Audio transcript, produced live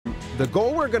The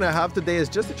goal we're gonna have today is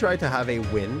just to try to have a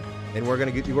win, and we're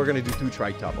gonna do 2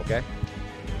 tri-top, okay?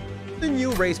 The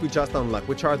new race we just unlocked,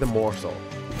 which are the morsel.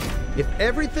 If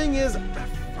everything is,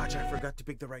 watch, I forgot to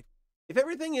pick the right. If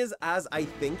everything is as I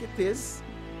think it is,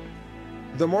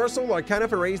 the morsel are kind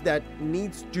of a race that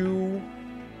needs to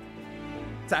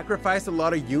sacrifice a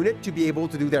lot of unit to be able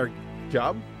to do their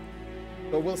job.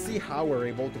 So we'll see how we're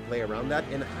able to play around that.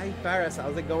 And hi, Faris,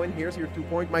 how's it going? Here's your 2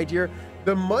 point, my dear.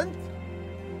 The month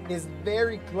is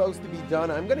very close to be done.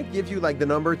 I'm gonna give you like the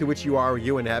number to which you are,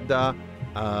 you and Hebda,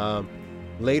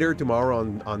 later tomorrow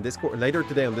on Discord, later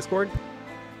today on Discord.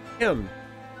 And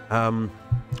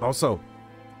also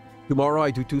tomorrow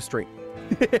I do 2 stream.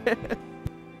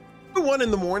 1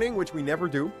 in the morning, which we never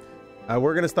do.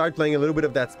 We're gonna start playing a little bit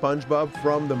of that SpongeBob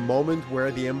from the moment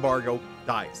where the embargo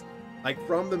dies. Like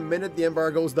from the minute the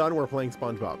embargo's done, we're playing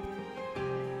SpongeBob.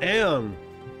 And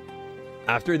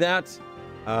after that,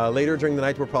 later during the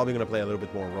night, we're probably gonna play a little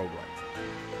bit more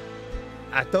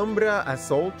roguelikes. Umbra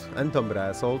Assault.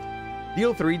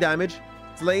 Deal 3 damage.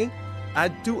 Slay.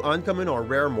 Add 2 uncommon or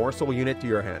rare morsel unit to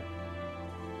your hand.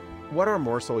 What are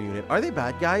morsel unit? Are they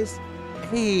bad guys?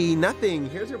 Hey, nothing.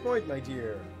 Here's your point, my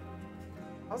dear.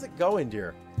 How's it going,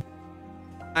 dear?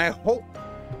 I hope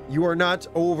you are not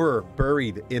over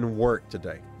buried in work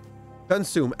today.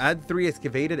 Consume. Add 3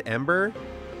 excavated ember.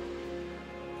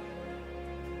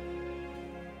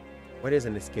 What is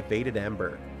an excavated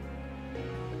ember?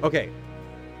 Okay.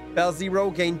 Spell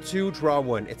 0, gain 2, draw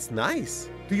 1. It's nice.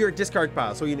 To your discard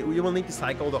pile, so you will need to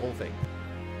cycle the whole thing.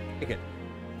 Okay.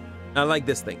 I like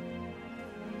this thing.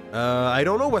 I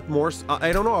don't know what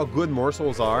I don't know how good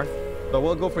morsels are, but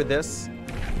we'll go for this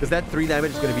because that 3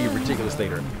 damage is going to be ridiculous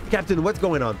later. Captain, what's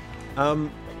going on?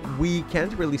 We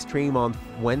can't really stream on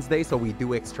Wednesday, so we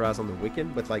do extras on the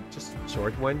weekend, but like just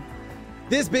short one.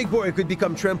 This big boy could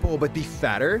become Trample, but be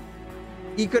fatter.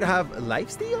 He could have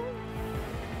lifesteal.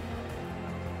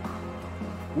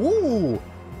 Ooh,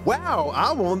 wow!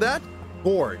 I want that.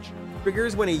 Gorge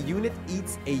triggers when a unit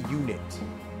eats a unit.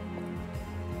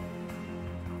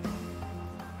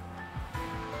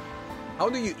 How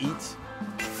do you eat?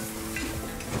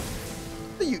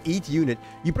 How do you eat unit?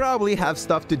 You probably have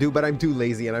stuff to do, but I'm too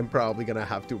lazy and I'm probably gonna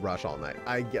have to rush all night.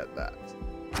 I get that.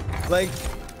 Like,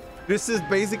 this is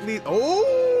basically... Oh!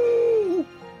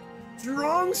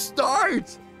 Strong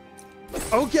start!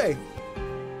 Okay.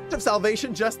 Of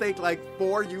Salvation, just take like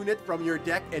 4 units from your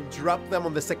deck and drop them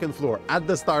on the 2nd floor at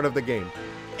the start of the game.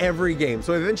 Every game.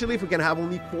 So eventually, if we can have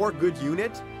only 4 good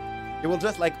units, it will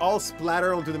just like all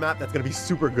splatter onto the map. That's gonna be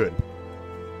super good.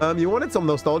 You wanted some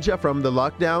nostalgia from the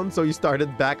lockdown, so you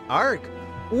started back Ark.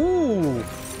 Ooh,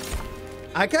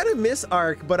 I kind of miss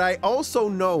Ark, but I also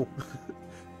know,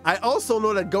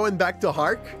 that going back to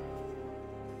Ark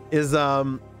is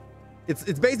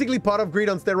it's basically Pot of Greed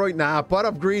on steroid. Nah, Pot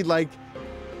of Greed like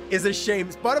is a shame.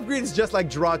 Pot of Greed is just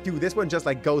like draw 2. This one just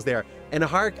like goes there. And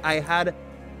Ark, I had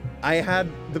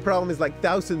the problem is like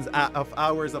thousands of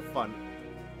hours of fun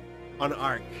on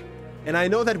Ark. And I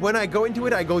know that when I go into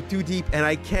it, I go too deep, and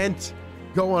I can't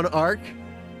go on Ark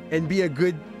and be a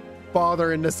good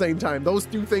father in the same time. Those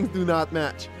 2 things do not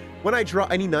match. When I draw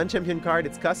any non-champion card,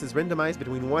 its cost is randomized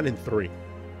between 1 and 3.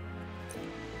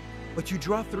 But you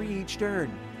draw 3 each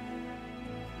turn.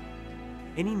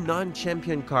 Any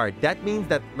non-champion card. That means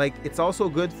that, like, it's also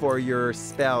good for your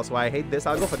spell. So I hate this.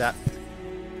 I'll go for that.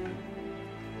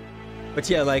 But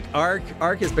yeah, like,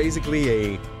 Ark is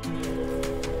basically a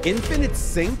infinite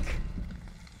sink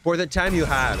for the time you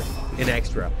have in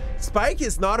extra. Spike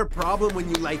is not a problem when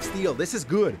you like steal. This is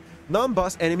good.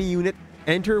 Non-boss enemy unit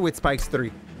enter with spikes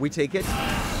 3. We take it.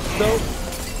 So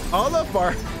all of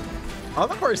our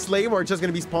slave are just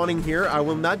gonna be spawning here. I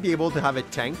will not be able to have a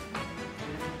tank.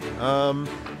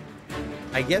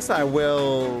 I guess I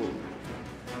will.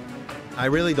 I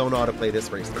really don't know how to play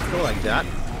this race. Let's go like that.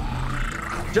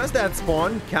 Just add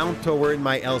spawn, count toward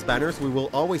my L's banners. We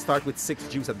will always start with 6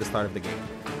 juice at the start of the game.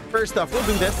 First off, we'll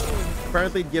do this.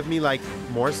 Apparently give me like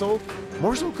morsel.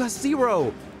 Morsel cost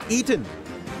 0. Eaten.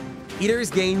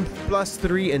 Eaters gain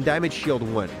 +3 and damage shield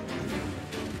 1.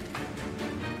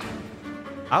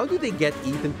 How do they get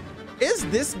eaten? Is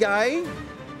this guy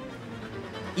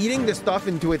eating the stuff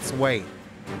into its way?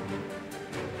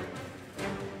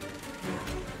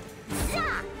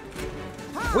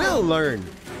 We'll learn.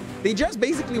 They just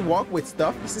basically walk with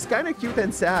stuff. This is kind of cute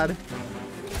and sad.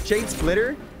 Shade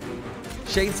Splitter.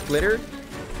 Shade Splitter.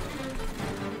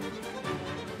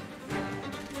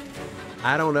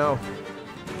 I don't know.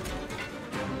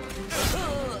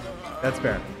 That's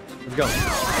fair. Let's go.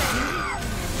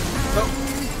 So,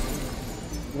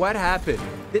 what happened?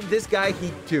 Did this guy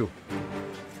heat too?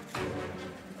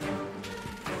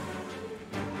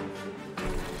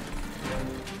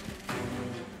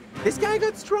 This guy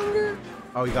got stronger.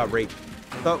 Oh, he got raped.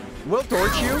 So we'll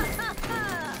torch you.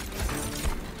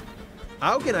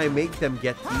 How can I make them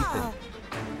get eaten?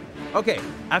 Okay,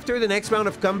 after the next round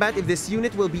of combat, if this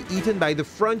unit will be eaten by the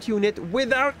front unit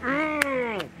without...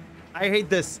 I hate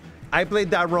this. I played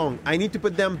that wrong. I need to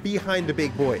put them behind the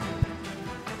big boy.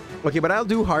 Okay, but I'll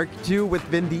do Hark 2 with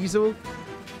Vin Diesel.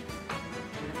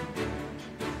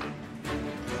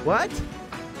 What?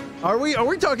 Are we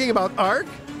talking about Ark?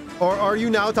 Or are you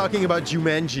now talking about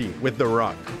Jumanji with The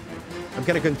Rock? I'm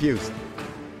kind of confused.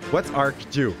 What's Ark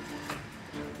 2?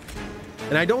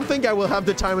 And I don't think I will have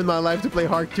the time in my life to play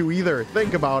Hark 2 either.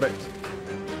 Think about it.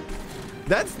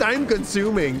 That's time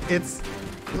consuming. It's...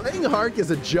 Playing Hark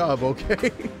is a job,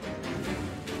 okay?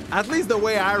 At least the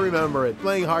way I remember it.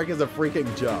 Playing Hark is a freaking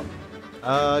job.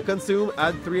 Consume,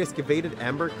 add 3 excavated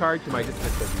amber card to my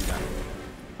dismissal.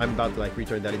 I'm about to like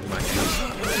return that into my hand.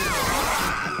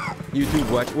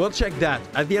 YouTube watch. We'll check that.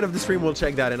 At the end of the stream, we'll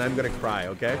check that and I'm gonna cry,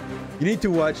 okay? You need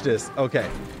to watch this. Okay.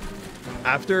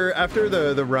 After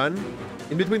the run,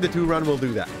 in between the 2 run, we'll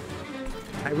do that.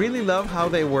 I really love how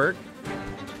they work.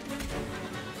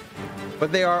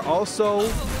 But they are also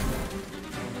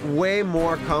way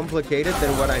more complicated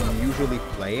than what I'm usually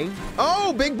playing.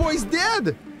 Oh, Big Boy's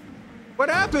dead! What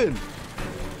happened?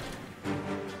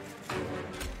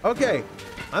 Okay,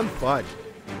 I'm fudged.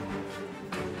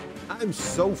 I'm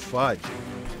so fudged.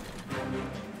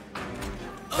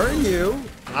 Earn you?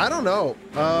 I don't know.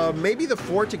 Maybe the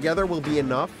 4 together will be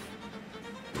enough.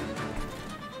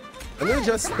 I'm gonna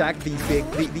just stack these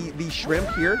these shrimp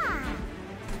here.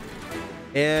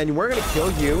 And we're gonna kill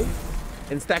you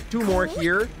and stack 2 more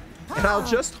here. And I'll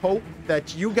just hope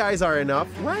that you guys are enough.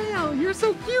 Wow, you're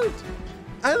so cute.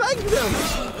 I like them.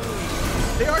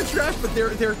 They are trash, but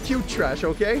they're cute trash,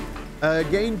 okay?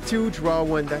 Gain 2, draw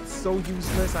 1. That's so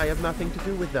useless. I have nothing to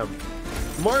do with them.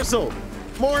 Morsel.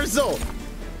 Morsel.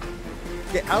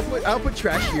 Okay, I'll put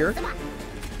trash here.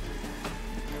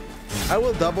 I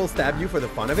will double stab you for the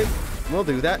fun of it. We'll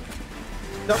do that.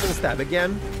 Double stab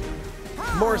again.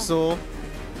 Morsel.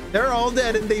 They're all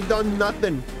dead and they've done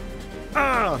nothing.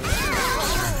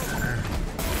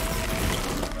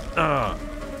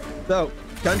 So,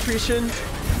 contrition.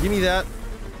 Give me that.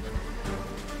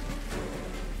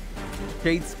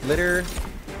 Shade splitter.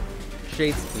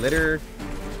 Shade splitter.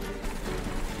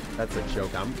 That's a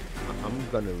joke. I'm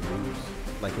gonna lose.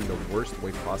 Like in the worst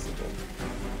way possible.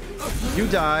 You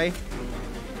die.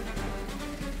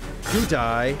 You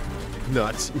die.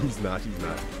 Nuts. He's not. He's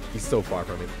not. He's so far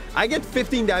from it. I get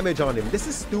 15 damage on him. This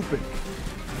is stupid.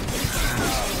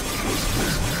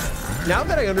 Now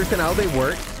that I understand how they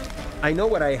work, I know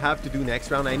what I have to do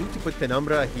next round. I need to put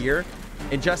Penumbra here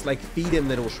and just like feed him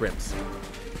little shrimps.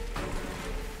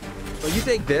 So you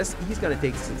take this. He's going to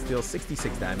take still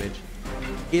 66 damage.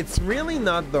 It's really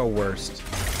not the worst.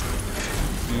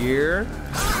 Here.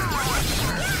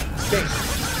 Okay.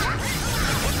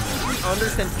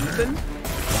 Understand Ethan?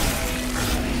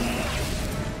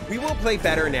 We will play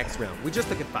better next round. We just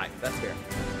took it 5. That's fair.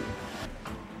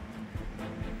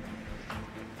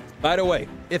 By the way,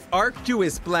 if Arc 2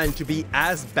 is planned to be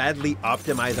as badly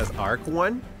optimized as Arc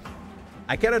 1,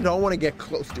 I kind of don't want to get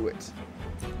close to it.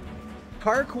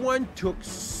 Arc 1 took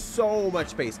so much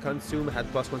space. Consume had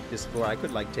 +1 to this floor. I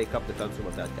could like take up the consume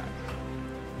of that guy.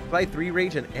 Apply 3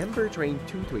 rage and Ember Drain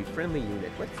 2 to a friendly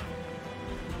unit. What?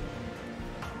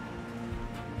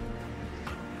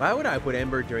 Why would I put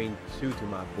Ember Drain 2 to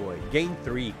my boy? Gain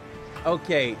 3.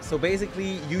 Okay, so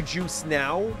basically you juice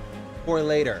now for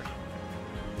later.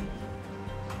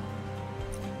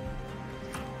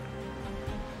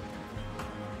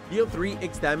 Deal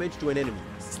 3x damage to an enemy.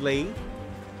 Slay.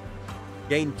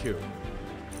 Gain 2.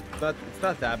 But it's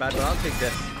not that bad, but I'll take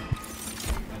this.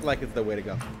 Like it's the way to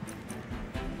go.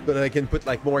 But I can put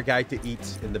like more guy to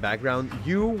eat in the background.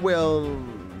 You will...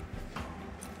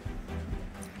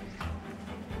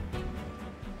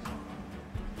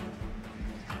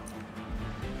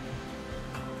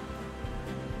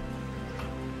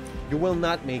 You will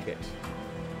not make it.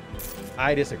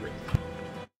 I disagree.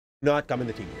 Not come in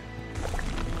the team here.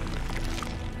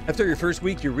 After your first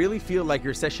week, you really feel like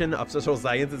your session of social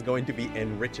science is going to be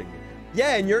enriching.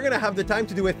 Yeah, and you're going to have the time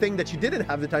to do a thing that you didn't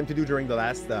have the time to do during the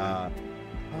last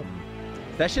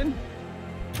session.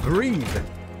 Breathe.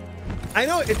 I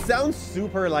know it sounds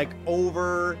super like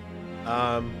oversold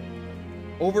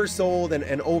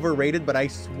and overrated, but I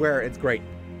swear it's great.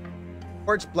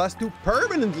 Forge +2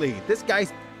 permanently. This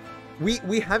guy's...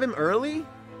 We have him early.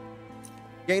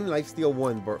 Gain lifesteal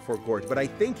 1 for Gorge, but I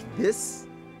think this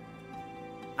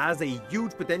has a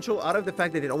huge potential out of the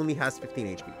fact that it only has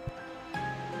 15 HP.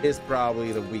 Is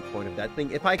probably the weak point of that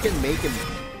thing. If I can make him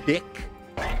thick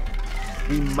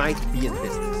we might be in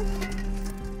business.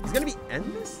 It's gonna be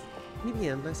endless? Maybe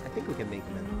endless. I think we can make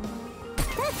him endless.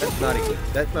 That's not good.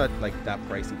 That's not like that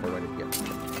pricey for what it gets.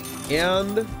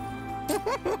 And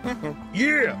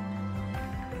yeah!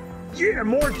 Yeah,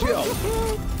 more kill!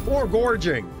 More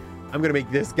gorging! I'm gonna make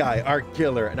this guy our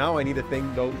killer. Now I need a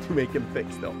thing though to make him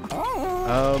fix though.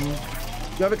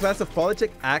 You have a class of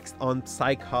politics acts on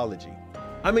psychology.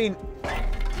 I mean,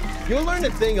 you'll learn a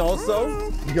thing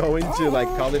also going to like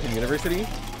college and university.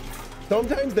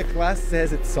 Sometimes the class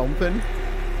says it's something,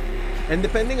 and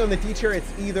depending on the teacher,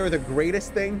 it's either the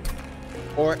greatest thing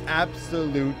or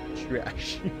absolute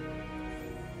trash.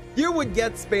 You would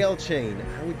get spell chain.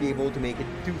 I would be able to make it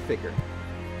 2 thicker.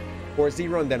 Or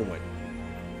 0 and then 1.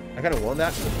 I kind of want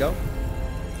that. Let's go.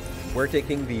 We're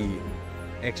taking the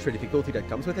extra difficulty that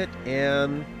comes with it,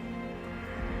 and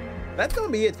that's gonna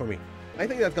be it for me. I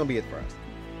think that's gonna be it for us.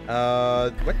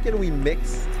 What can we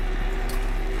mix?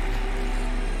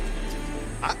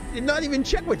 I did not even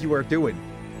check what you were doing.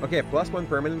 Okay, +1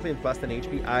 permanently and +10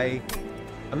 HP.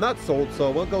 I'm not sold, so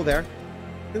we'll go there.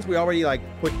 Since we already like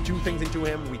put 2 things into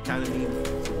him, we kind of need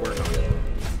to work on it.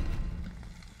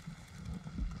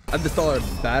 At the start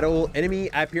of battle, enemy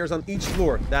appears on each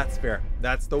floor. That's fair.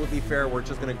 That's totally fair. We're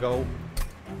just gonna go.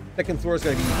 Second floor is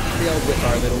gonna be filled with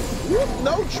our little. Whoop,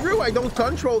 no, true. I don't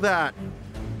control that.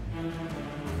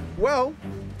 Well,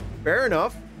 fair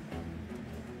enough.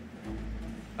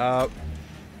 Do I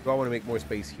want to make more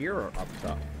space here or up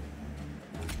top?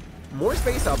 More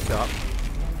space up top.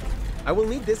 I will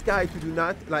need this guy to do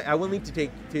not like. I will need to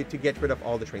take to get rid of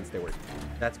all the trains they work.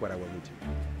 That's what I will need to do.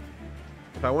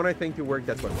 If I want our thing to work,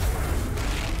 that's what I want.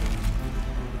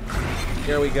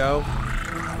 Here we go.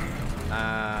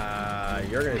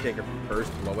 You're gonna take a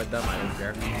first blow at them. I don't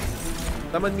care.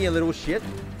 Summon me a little shit.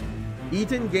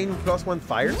 Eaton gain +1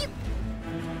 fire.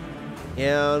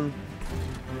 And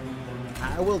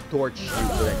I will torch you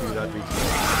so that you do not reach me.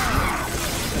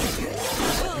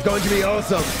 It's going to be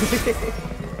awesome.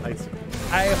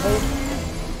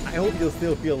 I hope you'll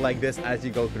still feel like this as you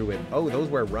go through it. Oh, those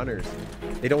were runners.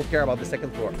 They don't care about the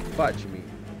second floor. Fudge me.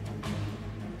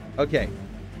 Okay.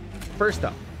 First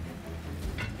up.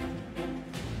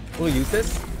 We'll use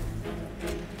this.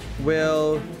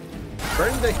 We'll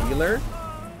burn the healer.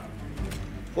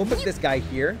 We'll put this guy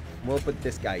here. We'll put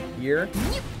this guy here.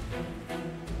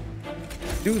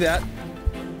 Do that.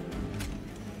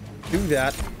 Do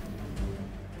that.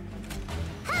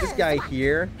 This guy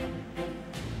here.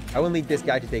 I will need this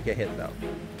guy to take a hit though.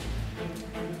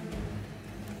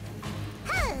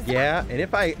 Yeah, and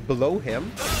if I blow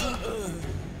him,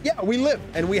 yeah, we live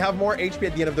and we have more HP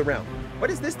at the end of the round. What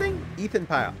is this thing? Ethan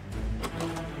Pyle.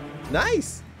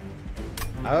 Nice.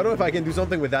 I don't know if I can do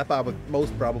something with that, but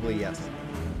most probably yes.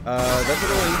 That's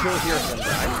what angel here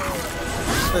sometime.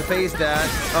 The phase that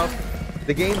of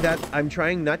the game that I'm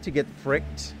trying not to get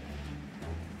fricked.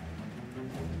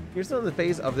 Here's some of the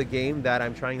phase of the game that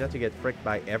I'm trying not to get fricked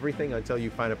by everything until you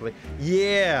find a place.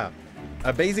 Yeah.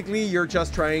 Basically, you're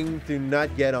just trying to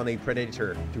not get on a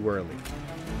predator too early.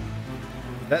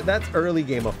 That's early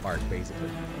game of art, basically.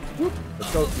 Whoop.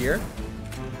 Let's go here.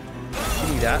 Give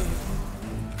me that.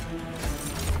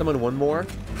 Summon one more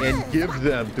and give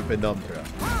them to Penumbra.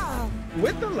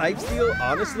 With the lifesteal,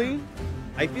 honestly,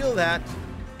 I feel that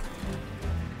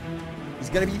he's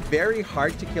gonna be very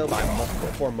hard to kill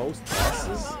for most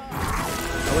bosses.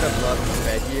 I would have loved to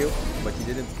fed you, but you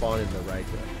didn't spawn in the right.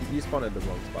 You spawned in the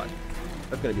wrong spot.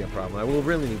 That's gonna be a problem. I will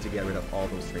really need to get rid of all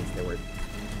those traits they were.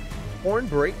 Horn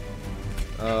break.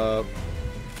 I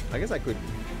guess I could.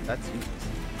 That's useless.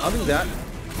 I'll do that.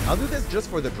 I'll do this just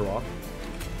for the draw.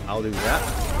 I'll do that.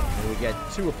 And we get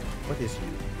 2 of. What is you?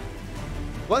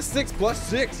 +6,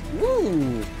 +6.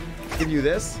 Woo! Give you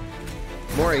this.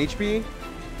 More HP.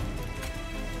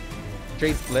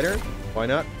 Trade splitter. Why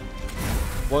not?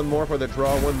 One more for the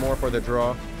draw. One more for the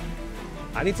draw.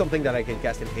 I need something that I can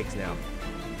cast in X now.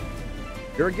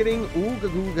 You're getting ooga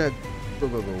googa.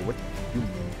 What do you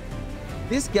mean?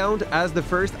 Discount as the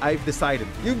first. I've decided.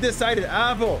 You've decided,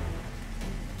 Apple.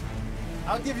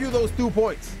 I'll give you those 2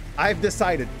 points. I've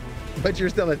decided. But you're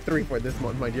still at 3 for this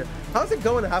month, my dear. How's it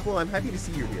going, Apple? I'm happy to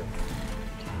see you here.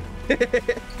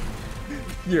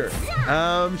 Here.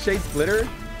 Shade Splitter.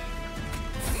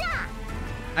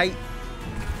 I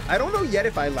don't know yet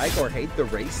if I like or hate the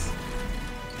race.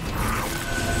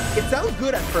 It sounds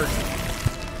good at first.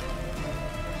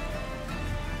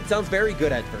 It sounds very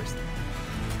good at first.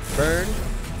 Burn.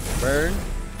 Burn.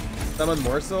 Summon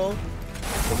Morsel.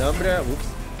 Penumbra. Whoops.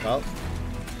 Well.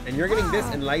 And you're getting this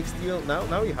and lifesteal.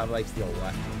 Now you have lifesteal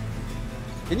left.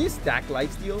 Can you stack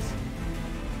lifesteals?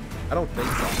 I don't think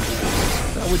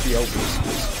so. That would be open.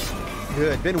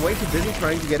 good. Been way too busy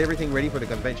trying to get everything ready for the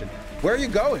convention. Where are you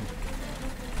going?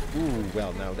 Ooh,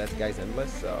 well, now that guy's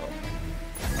endless, so...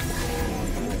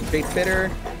 Bait Spitter.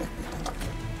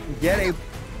 Get a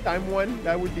time one.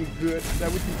 That would be good. That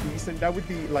would be decent. That would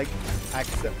be, like,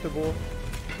 acceptable.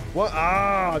 What?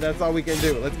 Ah, that's all we can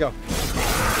do. Let's go.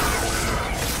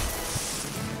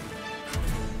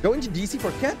 Going to DC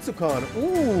for Katsucon.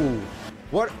 Ooh.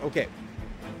 What? Okay.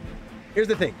 Here's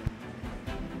the thing.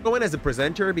 Going as a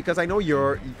presenter, because I know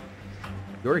you're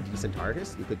a decent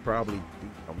artist. You could probably do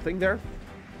something there.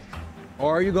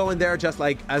 Or are you going there just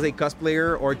like as a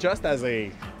cosplayer or just as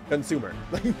a consumer?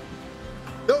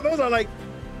 Those are like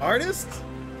artists,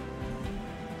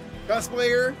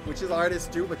 cosplayer, which is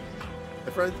artist too, but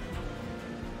different.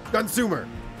 Consumer.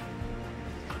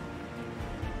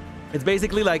 It's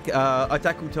basically like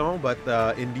Otakuton, but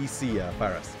in DC,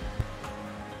 Paris.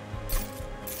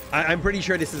 I'm pretty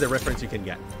sure this is a reference you can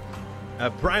get.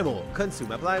 Primal,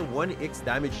 consume, apply 1x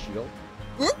damage shield.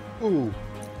 Ooh.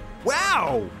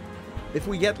 Wow! If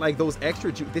we get like those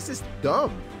extra this is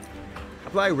dumb.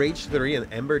 Apply Rage 3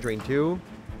 and Ember Drain 2.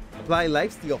 Apply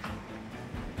Lifesteal.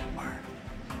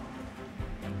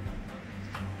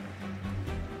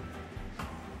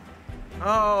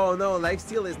 Oh no,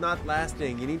 Lifesteal is not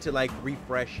lasting. You need to like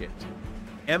refresh it.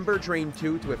 Ember Drain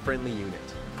 2 to a friendly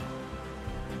unit.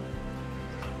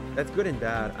 That's good and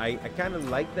bad. I kind of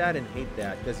like that and hate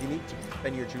that because you need to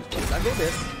spend your choose points. I'll go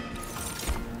this.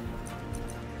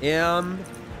 And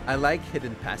I like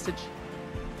Hidden Passage.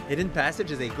 Hidden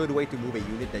Passage is a good way to move a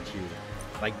unit that you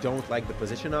like don't like the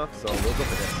position of, so we'll go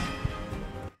for this.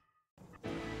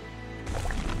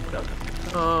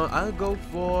 I'll go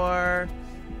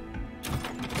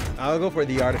for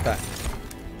the artifact.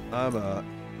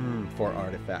 For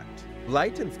artifact.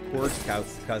 Light and Scourge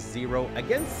cost 0.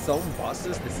 Against some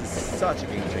bosses, this is such a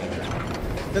game changer.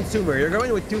 Consumer, you're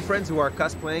going with 2 friends who are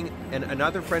cosplaying and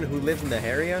another friend who lives in the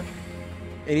area.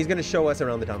 And he's going to show us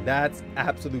around the town. That's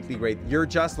absolutely great. You're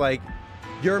just like,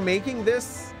 you're making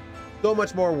this so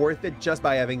much more worth it just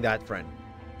by having that friend.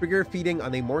 Trigger feeding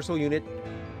on a morsel unit.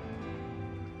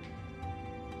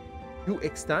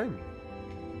 2x time.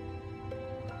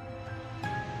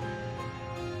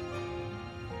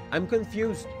 I'm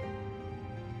confused.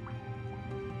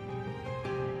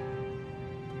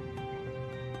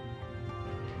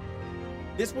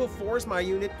 This will force my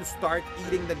unit to start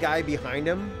eating the guy behind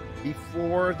him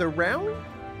before the round?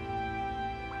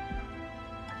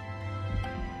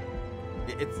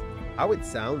 It's how it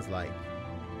sounds like.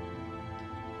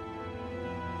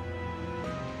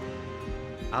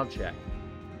 I'll check.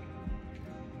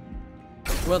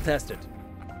 We'll test it.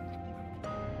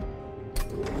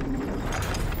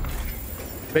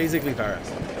 Basically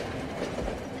Paris.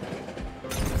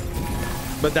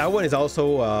 But that one is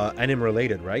also anime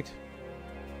related, right?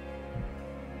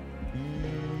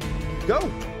 Go!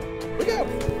 We go!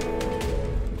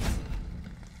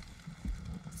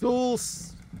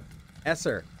 Souls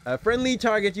Esser. A friendly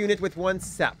target unit with 1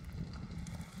 sap.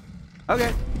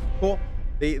 Okay, cool.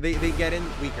 They get in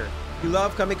weaker. You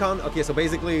love Comic-Con? Okay, so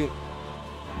basically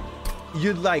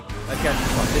you'd like a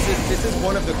Katsucon. This is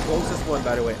one of the closest one,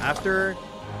 by the way. After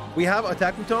we have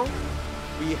Otakuton,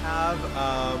 we have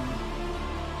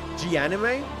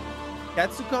G-Anime.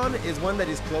 Katsucon is one that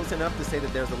is close enough to say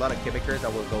that there's a lot of Quebecers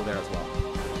that will go there as well.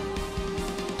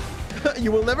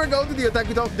 You will never go to the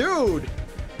Otakuton. Dude!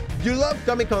 You love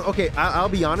Comic-Con. Okay, I'll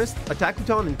be honest.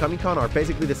 Otakuton and Comic-Con are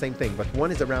basically the same thing, but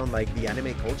one is around like the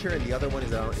anime culture and the other one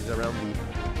is around the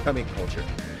comic culture.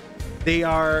 They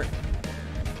are...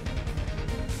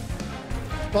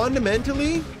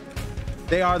 fundamentally,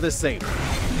 they are the same.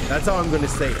 That's how I'm going to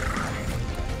say it.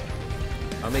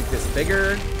 I'll make this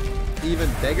bigger. Even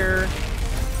bigger.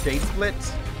 Shade split.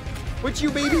 Put you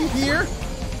baby here.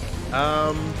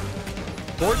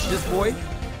 Torch this boy.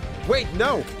 Wait,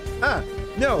 no.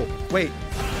 No. Wait.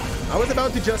 I was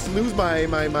about to just lose my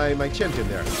chimp in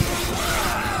there.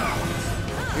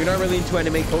 You're not really into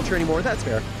anime culture anymore. That's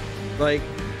fair. Like,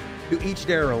 to each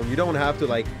their own. You don't have to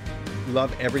like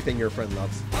love everything your friend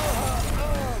loves.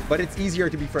 But it's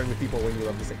easier to be friends with people when you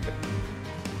love the same thing.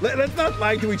 Let's not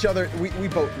lie to each other. We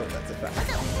both know that's a fact.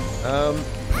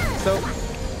 So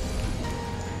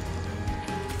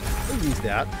we'll use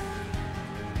that.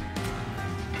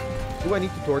 Do I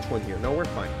need to torch one here? No, we're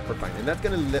fine. We're fine. And that's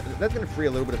gonna free a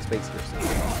little bit of space here. So.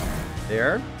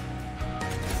 There.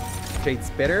 Shade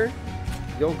Spitter.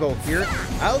 You'll go here.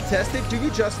 I'll test it. Do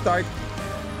you just start?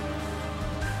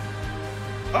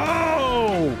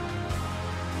 Oh!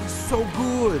 He's so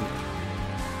good.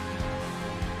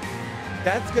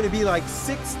 That's gonna be like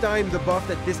 6 times the buff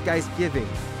that this guy's giving.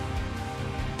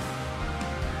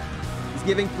 It's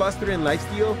giving +3 in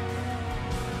lifesteal,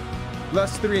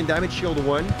 +3 in damage shield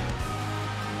 1.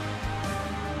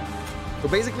 So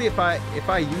basically, if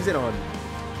I use it on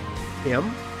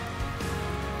him,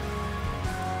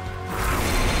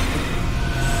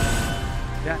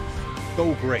 that's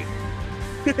so great.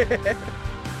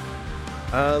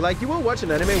 Like, you will watch an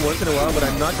anime once in a while, but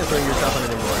I'm not considering yourself on it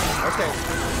anymore.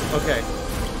 Okay.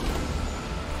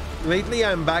 Lately,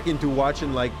 I'm back into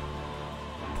watching, like,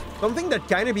 something that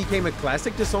kind of became a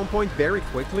classic to some point very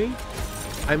quickly.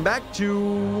 I'm back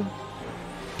to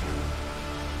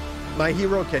My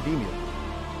Hero Academia.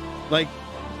 Like,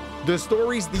 the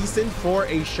story's decent for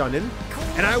a shonen,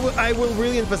 and I will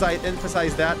really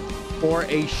emphasize that for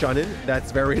a shonen.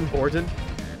 That's very important.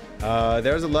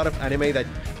 There's a lot of anime that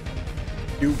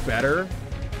do better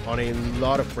on a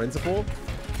lot of principle,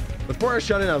 but for a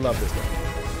shonen, I love this one.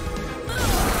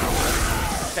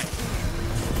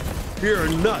 Fear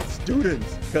not,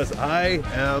 students, because I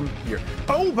am here.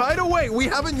 Oh, by the way, we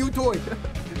have a new toy.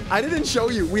 I didn't show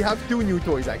you. We have 2 new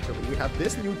toys, actually. We have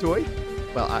this new toy.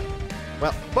 But I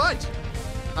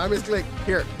misclicked.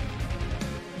 Here.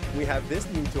 We have this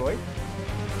new toy.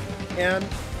 And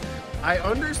I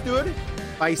understood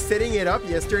by setting it up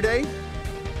yesterday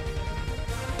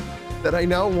that I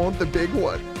now want the big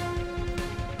one.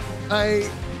 I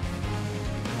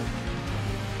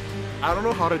don't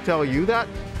know how to tell you that.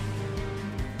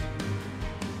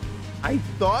 I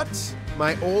thought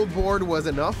my old board was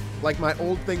enough, like my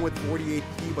old thing with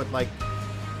 48p, but like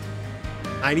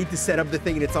I need to set up the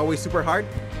thing and it's always super hard.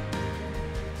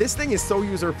 This thing is so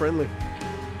user-friendly.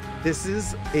 This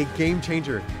is a game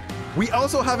changer. We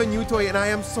also have a new toy, and I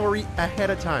am sorry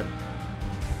ahead of time.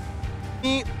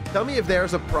 Tell me if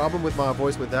there's a problem with my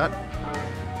voice with that.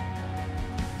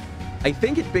 I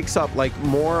think it picks up like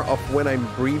more of when I'm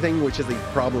breathing, which is a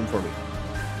problem for me.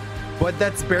 But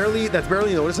that's barely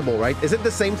noticeable, right? Is it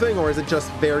the same thing, or is it just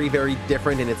very, very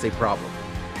different and it's a problem?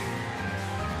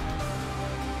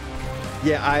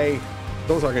 Yeah,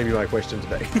 those are gonna be my questions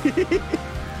today.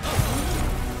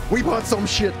 We bought some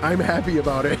shit. I'm happy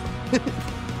about it.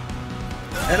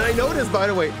 And I noticed, by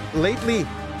the way, lately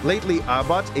I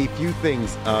bought a few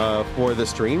things for the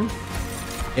stream,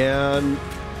 and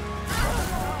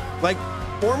like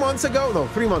 3 months ago,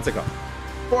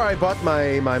 before I bought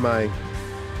my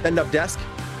stand-up desk,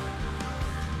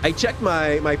 I checked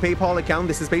my PayPal account.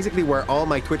 This is basically where all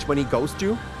my Twitch money goes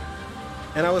to,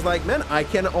 and I was like, man, I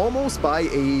can almost buy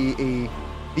a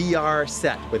VR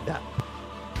set with that.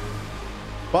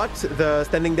 Bought the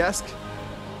standing desk,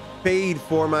 paid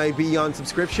for my Beyond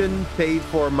subscription, paid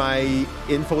for my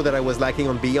info that I was lacking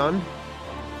on Beyond,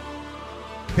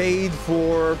 paid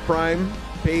for Prime,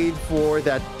 paid for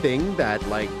that thing that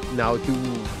like now to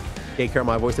take care of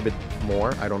my voice a bit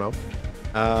more. I don't know.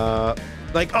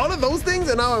 Like all of those things,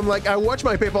 and now I'm like, I watched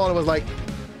my PayPal and I was like,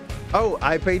 oh,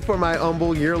 I paid for my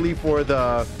Humble yearly for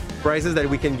the prizes that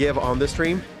we can give on the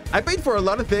stream. I paid for a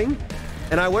lot of things,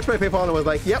 and I watched my PayPal and I was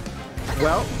like, yep,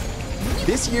 well,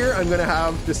 this year I'm gonna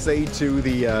have to say to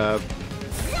the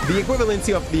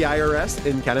equivalency of the IRS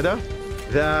in Canada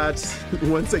that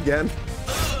once again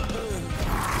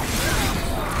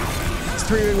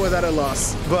streaming was at a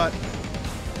loss, but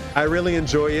I really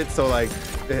enjoy it. So like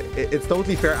it's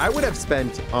totally fair. I would have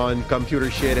spent on computer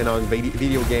shit and on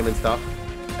video game and stuff,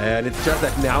 and it's just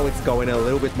that now it's going a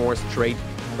little bit more straight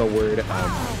toward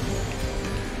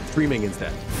streaming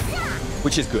instead,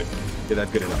 which is good. Yeah,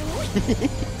 that's good enough.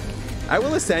 I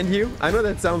will ascend you. I know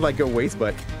that sounds like a waste,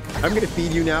 but I'm gonna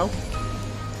feed you now.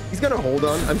 He's gonna hold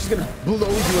on. I'm just gonna blow you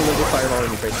a little fireball in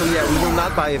your face. So yeah, we will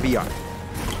not buy a VR.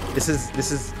 This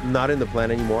is not in the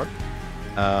plan anymore.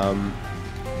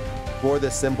 For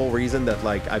the simple reason that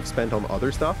like I've spent on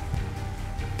other stuff.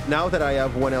 Now that I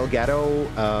have one Elgato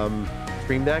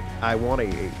Stream Deck, I want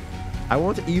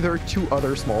either 2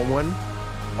 other small one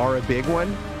or a big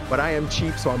one, but I am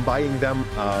cheap, so I'm buying them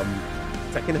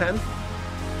secondhand,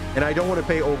 and I don't want to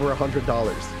pay over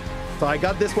 $100. So I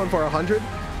got this one for 100,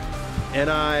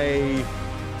 and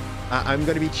I'm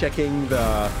gonna be checking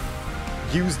the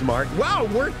used market. Wow,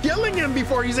 we're killing him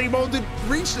before he's able to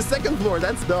reach the 2nd floor.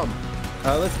 That's dumb.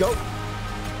 Let's go.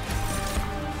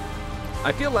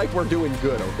 I feel like we're doing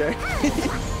good, okay?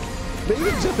 Maybe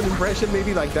it's just an impression.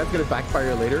 Maybe like that's gonna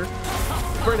backfire later.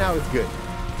 For now, it's good.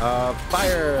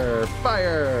 Fire!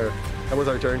 Fire! That was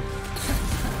our turn.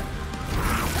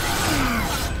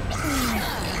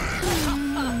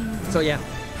 So yeah.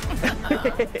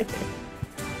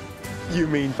 You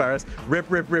mean Faris? Rip,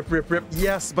 rip, rip, rip, rip.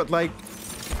 Yes, but like...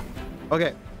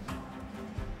 Okay.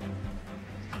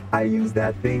 I used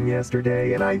that thing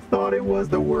yesterday and I thought it was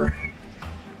the worst.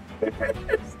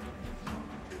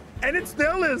 And it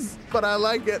still is, but I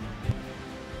like it.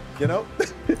 You know?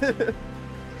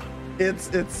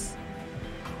 It's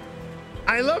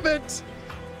I love it.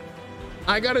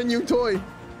 I got a new toy.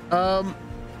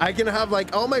 I can have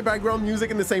like all my background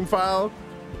music in the same file.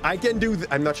 I can do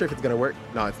I'm not sure if it's gonna work.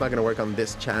 No, it's not gonna work on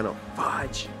this channel.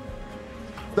 Fudge.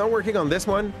 It's not working on this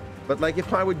one, but like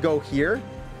if I would go here,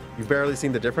 you've barely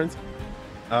seen the difference.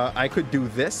 I could do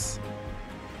this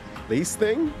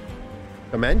thing,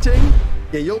 commenting.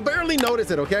 Yeah, you'll barely notice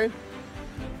it, okay?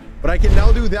 But I can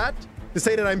now do that to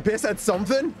say that I'm pissed at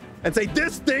something and say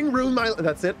this thing ruined my.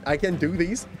 That's it. I can do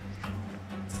these.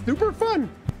 Super fun.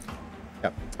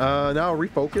 Yeah. Now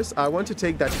refocus. I want to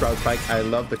take that shroud spike. I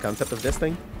love the concept of this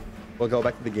thing. We'll go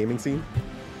back to the gaming scene.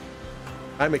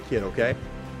 I'm a kid, okay?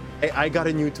 I got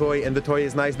a new toy and the toy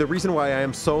is nice. The reason why I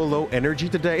am so low energy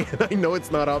today, I know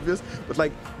it's not obvious, but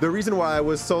like the reason why I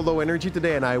was so low energy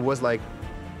today and I was like,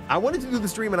 I wanted to do the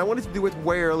stream and I wanted to do it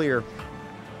way earlier.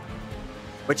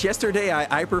 But yesterday I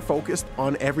hyper-focused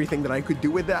on everything that I could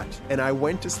do with that. And I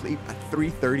went to sleep at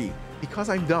 3:30 because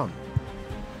I'm dumb.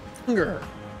 Hunger.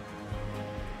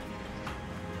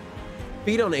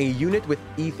 Feed on a unit with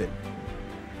Ethan.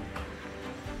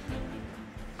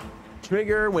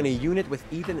 Trigger when a unit with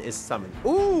Ethan is summoned.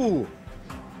 Ooh!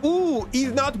 Ooh!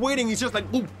 He's not waiting. He's just like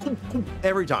ooh, ooh, ooh,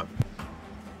 every time.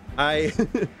 I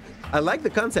like the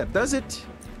concept. Does it?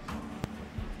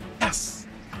 Yes!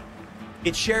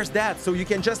 It shares that, so you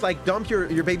can just like dump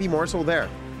your baby morsel there.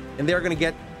 And they're gonna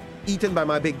get eaten by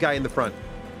my big guy in the front.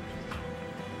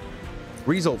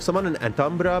 Resolve. Summon an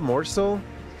Umbra morsel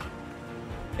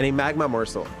and a magma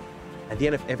morsel at the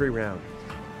end of every round.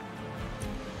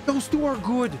 Those two are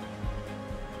good.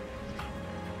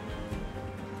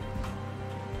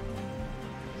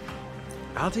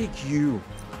 I'll take you.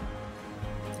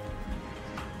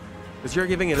 Because you're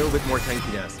giving it a little bit more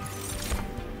tankiness.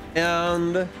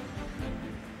 And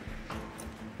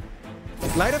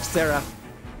Light of Seraph.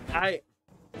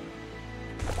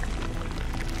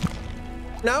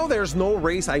 Now there's no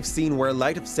race I've seen where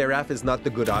Light of Seraph is not the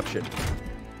good option.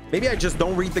 Maybe I just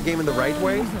don't read the game in the right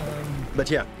way.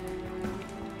 But yeah.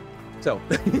 So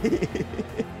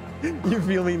you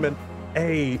feel me, man?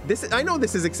 Hey, I know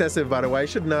this is excessive, by the way. I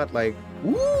should not like.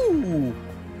 Woo!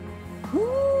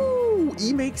 Woo!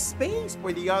 He makes space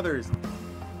for the others.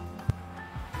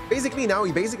 Basically, now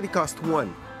he basically costs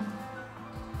 1.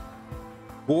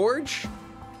 Gorge,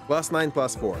 +9,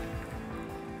 +4.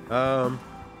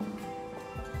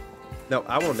 No,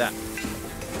 I want that.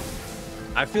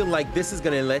 I feel like this is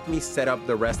gonna let me set up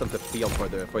the rest of the field for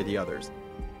the others.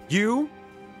 You,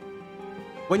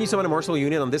 when you summon a morsel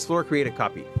unit on this floor, create a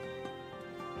copy.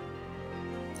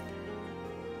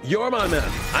 You're my man.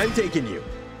 I'm taking you.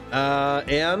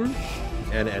 N.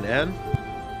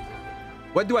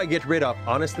 What do I get rid of?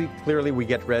 Honestly, clearly we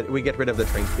get rid of the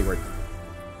train steward.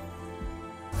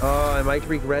 Oh, I might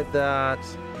regret that.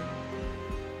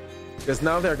 Because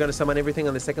now they're gonna summon everything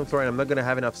on the second floor and I'm not gonna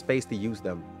have enough space to use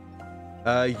them.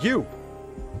 You.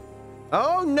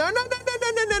 Oh no.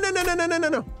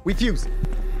 We fuse.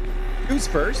 Fuse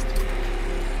first.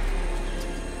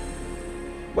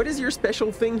 What is your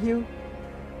special thing, Hugh?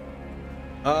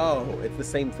 Oh, it's the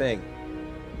same thing.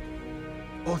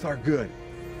 Both are good.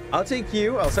 I'll take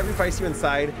you. I'll sacrifice you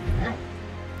inside.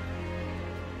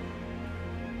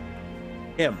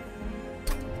 Him.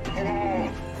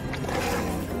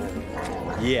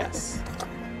 Yes.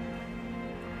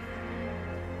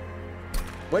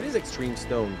 What is Extreme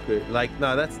Stone? Like,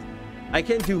 no, that's... I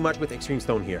can't do much with Extreme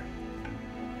Stone here.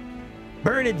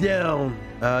 Burn it down.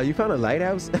 You found a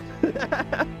lighthouse?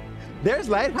 There's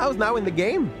lighthouse now in the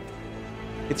game.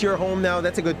 It's your home now.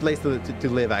 That's a good place to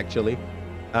live, actually.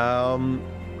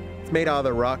 It's made out of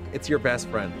the rock. It's your best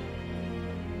friend.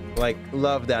 Like,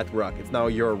 love that rock. It's now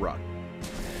your rock.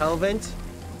 Helvent.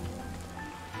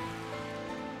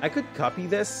 I could copy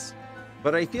this,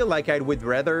 but I feel like I would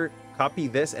rather copy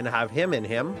this and have him and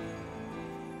him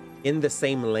in the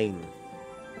same lane.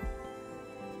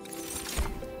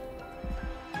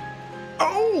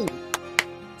 Oh!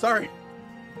 Sorry.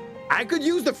 I could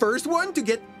use the first one to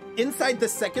get inside the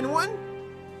second one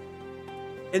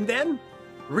and then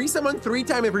resummon 3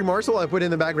 times every morsel I put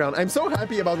in the background. I'm so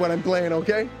happy about what I'm playing,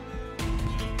 okay?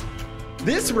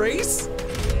 This race,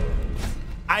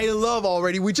 I love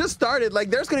already. We just started. Like,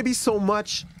 there's gonna be so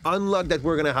much unluck that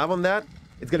we're gonna have on that.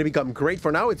 It's gonna become great.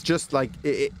 For now, it's just like,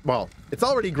 well, it's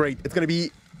already great. It's gonna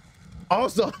be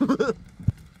awesome. I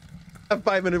have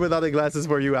 5 minutes without the glasses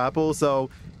for you, Apple. So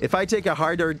if I have a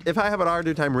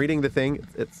harder time reading the thing,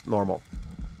 it's normal.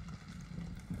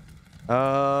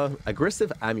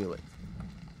 Aggressive amulet.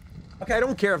 Okay, I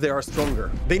don't care if they are stronger.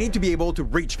 They need to be able to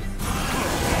reach me.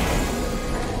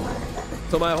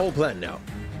 So my whole plan now.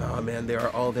 Oh man, they are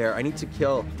all there. I need to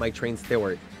kill my train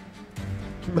steward.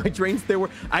 My train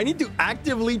steward. I need to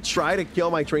actively try to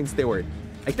kill my train steward.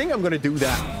 I think I'm gonna do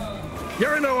that.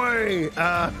 You're in the way.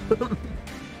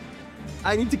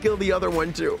 I need to kill the other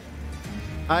one too.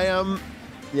 I am.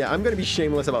 Yeah, I'm gonna be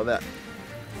shameless about that.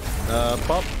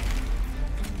 Pop.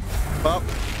 Pop.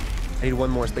 I need one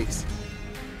more space.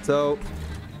 So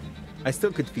I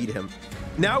still could feed him.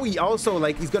 Now he also,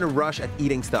 like, he's gonna rush at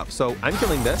eating stuff. So I'm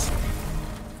killing this.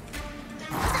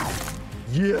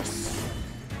 Yes.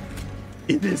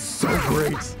 It is so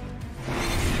great.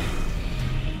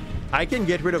 I can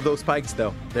get rid of those spikes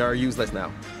though. They are useless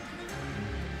now.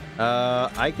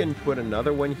 I can put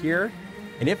another one here.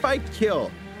 And if I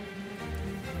kill...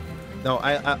 No,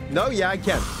 no, yeah, I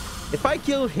can. If I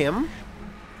kill him,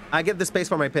 I get the space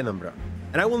for my Penumbra.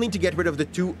 And I will need to get rid of the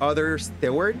two other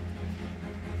steward.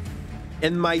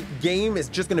 And my game is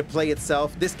just going to play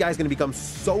itself. This guy's going to become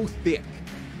so thick.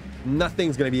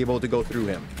 Nothing's going to be able to go through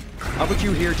him. I'll put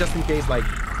you here just in case, like...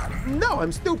 No,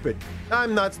 I'm stupid.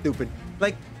 I'm not stupid.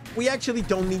 Like, we actually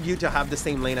don't need you to have the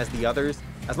same lane as the others,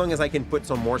 as long as I can put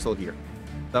some morsel here.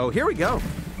 So here we go.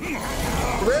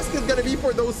 The risk is going to be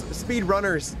for those speed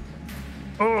runners.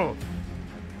 Oh.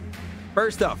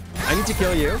 First off, I need to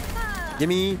kill you. Give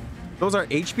me... Those are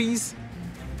HPs.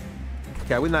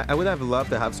 Okay, I would have loved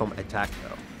to have some attack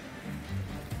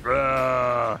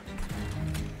though.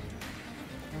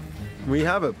 We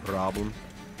have a problem.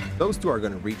 Those two are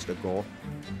going to reach the goal.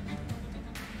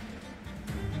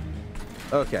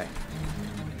 Okay.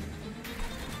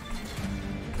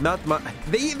 Not much.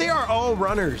 They are all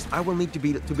runners. I will need to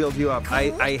build you up.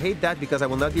 I hate that because I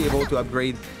will not be able to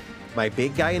upgrade my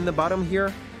big guy in the bottom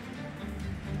here.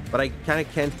 But I kind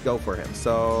of can't go for him.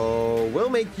 So we'll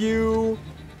make you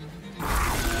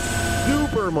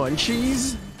super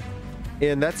munchies.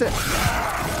 And that's it.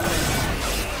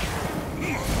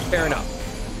 Fair enough.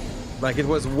 Like, it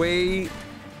was way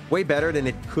better than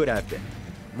it could have been.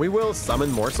 We will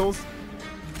summon morsels.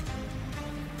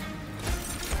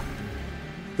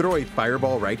 Throw a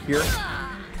fireball right here.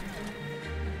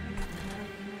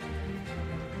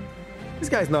 This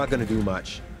guy's not going to do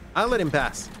much. I'll let him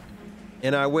pass.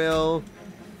 And I will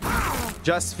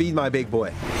just feed my big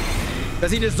boy. Does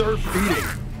he deserve feeding?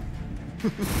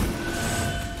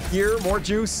 Here, more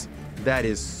juice. That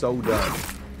is so done.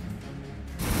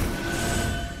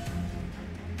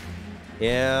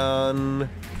 And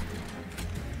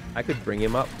I could bring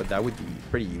him up, but that would be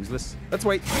pretty useless. Let's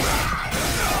wait.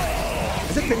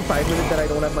 Has it been 5 minutes that I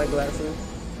don't have my glasses?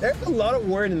 There's a lot of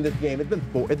word in this game. It's been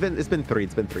 4. It's been 3.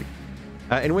 It's been 3.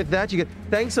 And with that, you get...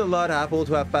 Thanks a lot, Apple,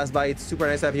 to have passed by. It's super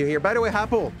nice to have you here. By the way,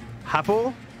 Apple,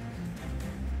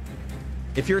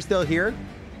 if you're still here,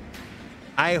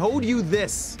 I hold you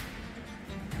this.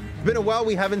 It's been a while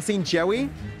we haven't seen Joey.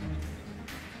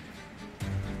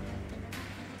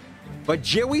 But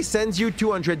Joey sends you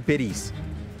 200 biddies.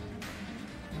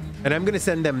 And I'm going to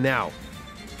send them now.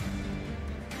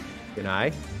 Can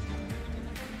I?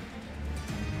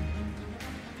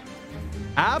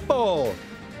 Apple!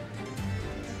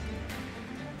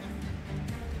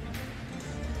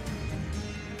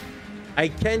 I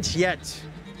can't yet.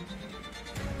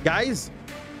 Guys,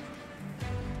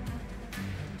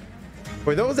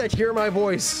 for those that hear my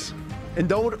voice and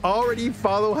don't already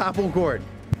follow Applecord,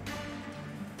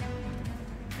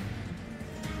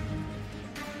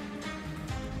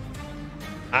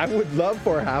 I would love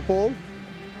for Apple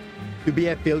to be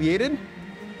affiliated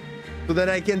so that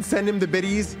I can send him the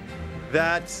biddies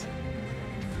that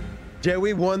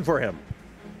Joey won for him.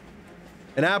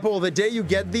 And Apple, the day you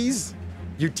get these,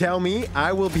 you tell me,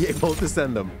 I will be able to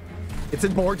send them. It's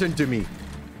important to me.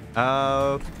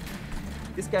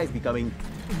 This guy's becoming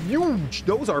huge.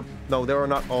 Those are... No, they are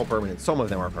not all permanent. Some of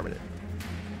them are permanent.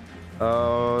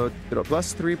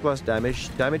 +3 plus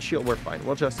damage. Damage shield, we're fine.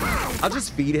 I'll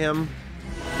just feed him.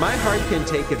 My heart can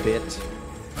take a bit.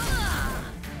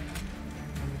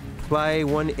 Apply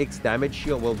 1x damage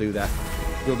shield. We'll do that.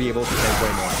 We'll be able to take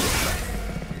way more.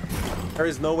 There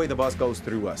is no way the boss goes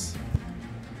through us.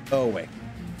 Oh, wait.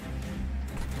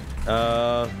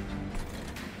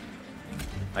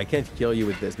 I can't kill you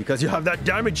with this because you have that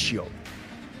damage shield.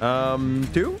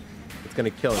 2? It's gonna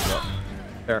kill as well.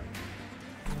 There.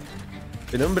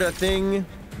 Umbra thing.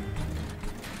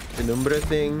 Umbra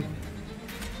thing.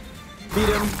 Beat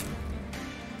him.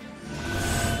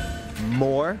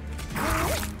 More.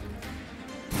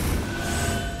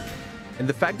 And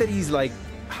the fact that he's like,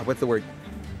 what's the word?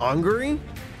 Hungry?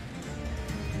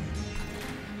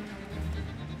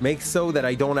 Makes so that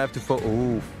I don't have to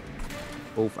Oof.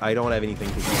 Oof, I don't have anything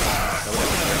to do.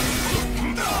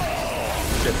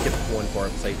 shit, get one for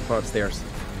upstairs.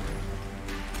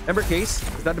 Ember Case,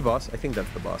 is that the boss? I think that's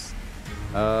the boss.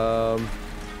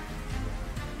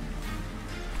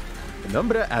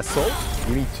 Penumbra Assault,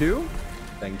 you need 2.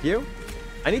 Thank you.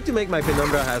 I need to make my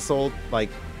Penumbra Assault like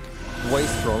way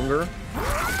stronger.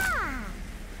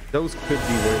 Those could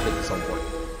be worth it at some point.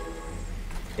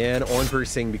 And on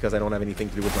Piercing because I don't have anything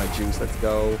to do with my juice. Let's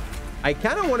go. I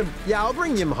kind of want to... Yeah, I'll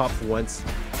bring him up once.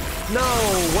 No,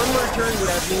 one more turn would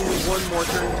have means one more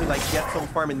turn to like get some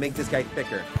farm and make this guy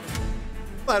thicker.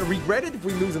 I'll regret it if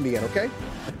we lose in the end, okay?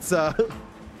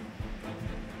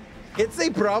 It's a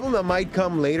problem that might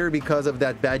come later because of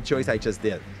that bad choice I just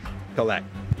did. Collect.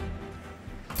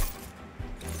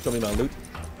 Show me my loot.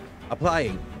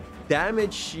 Applying.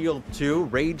 Damage shield 2,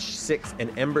 rage 6,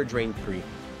 and ember drain 3.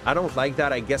 I don't like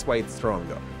that. I guess why it's strong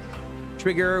though.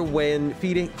 Trigger when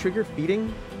feeding. Trigger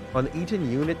feeding on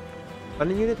eaten unit. On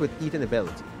a unit with eaten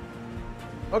ability.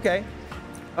 Okay.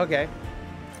 Okay.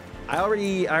 I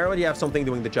already have something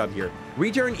doing the job here.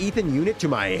 Return eaten unit to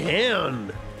my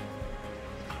hand.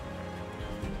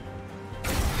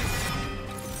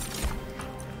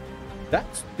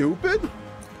 That's stupid.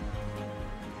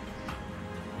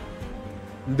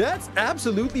 That's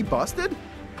absolutely busted.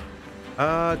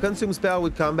 Consume spell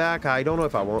would come back. I don't know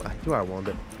if I want. Do I want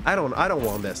it? I don't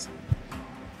want this.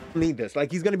 I need this.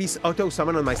 Like he's gonna be auto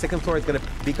summon on my second floor. It's gonna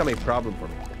become a problem for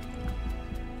me.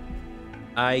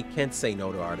 I can't say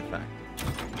no to artifact.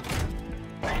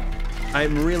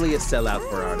 I'm really a sellout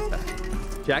for artifact.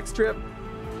 Jackstrip,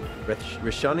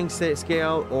 rationing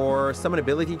scale, or summon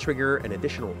ability trigger an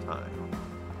additional time.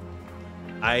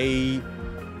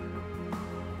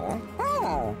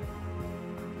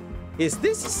 Is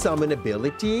this a summon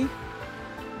ability?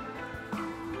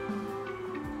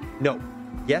 No.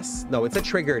 Yes? No, it's a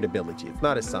triggered ability. It's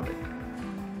not a summon.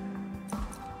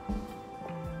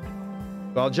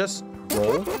 I'll just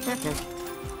roll.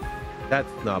 That's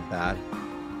not bad.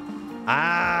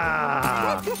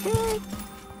 Ah!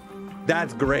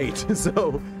 That's great.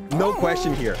 So, no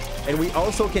question here. And we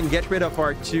also can get rid of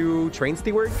our 2 train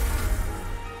steward.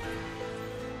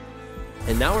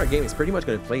 And now our game is pretty much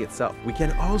going to play itself. We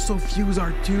can also fuse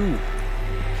our 2.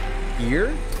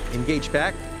 Here, engage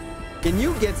back. Can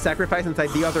you get sacrifice inside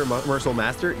the other Morsel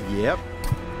Master? Yep.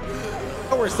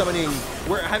 Oh,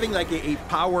 we're having like a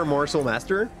power Morsel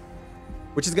Master,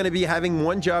 which is going to be having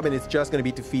one job and it's just going to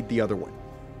be to feed the other one.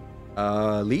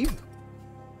 Leave.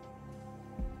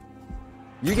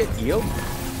 You get healed.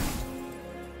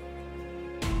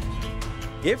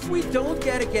 If we don't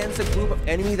get against a group of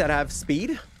enemy that have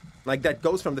speed, like that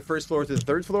goes from the first floor to the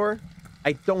third floor,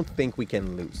 I don't think we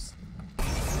can lose.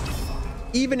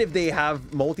 Even if they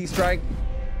have multi-strike,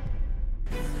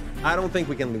 I don't think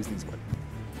we can lose these one.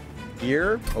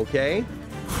 Here, okay.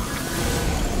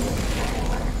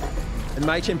 And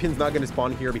my champion's not going to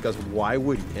spawn here because why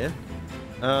would he?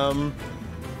 I'll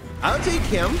take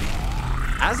him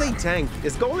as a tank.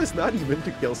 His goal is not even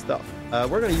to kill stuff.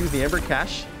 We're going to use the Ember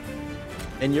Cache.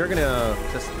 And you're going to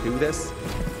just do this.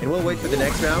 And we'll wait for the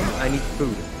next round. I need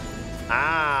food.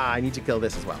 Ah, I need to kill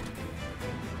this as well.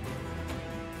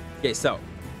 Okay, so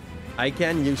I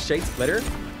can use Shade Splitter.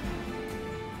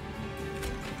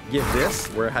 Give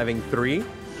this. We're having 3.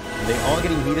 They all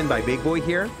getting beaten by Big Boy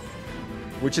here,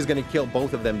 which is going to kill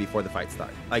both of them before the fight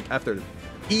starts. Like after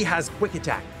he has quick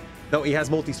attack. No, he has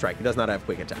multi-strike. He does not have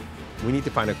quick attack. We need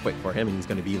to find a quick for him, and he's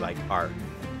going to be like our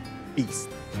beast.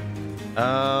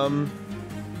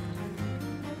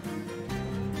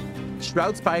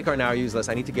 Shroud Spike are now useless.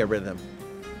 I need to get rid of them.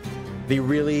 They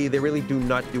really do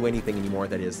not do anything anymore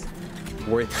that is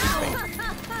worth keeping.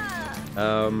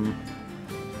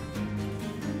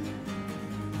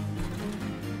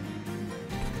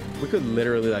 We could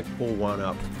literally like pull one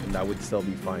up and that would still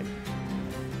be fine.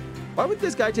 Why would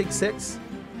this guy take 6?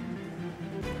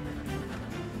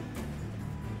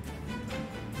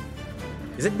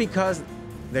 Is it because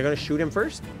they're gonna shoot him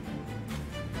first?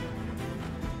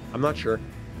 I'm not sure.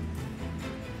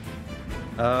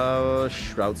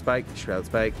 Shroud Spike.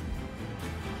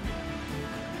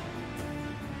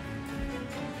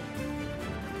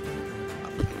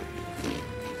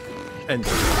 And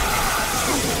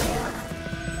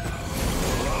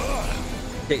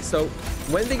okay, so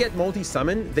when they get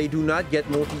multi-summon, they do not get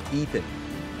multi-eaten.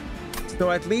 So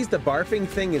at least the barfing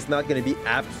thing is not going to be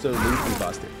absolutely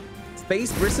busted.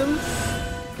 Space Prism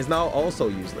is now also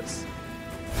useless.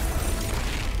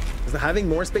 Because having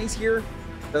more space here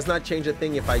does not change a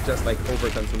thing if I just like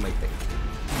overconsume my thing.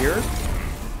 Here,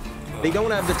 they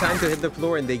don't have the time to hit the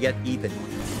floor and they get eaten.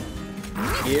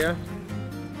 Here.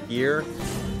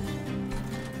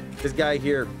 This guy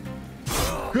here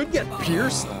could get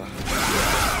pierced.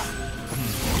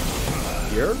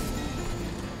 here.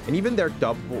 And even their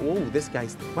double... Oh, this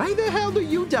guy's... Why the hell do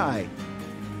you die?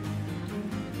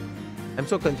 I'm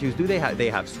so confused. Do they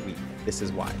have sweep? This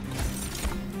is why.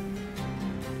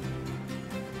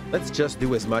 Let's just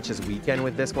do as much as we can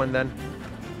with this one then.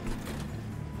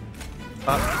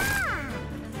 Up.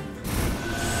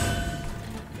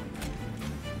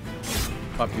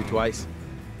 Up you twice.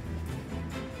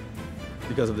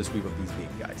 Because of the sweep of these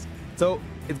big guys. So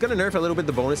it's gonna nerf a little bit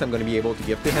the bonus I'm gonna be able to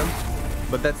give to him.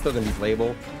 But that's still gonna be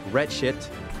playable. Red shit.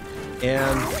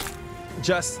 And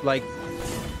just like...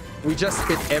 We just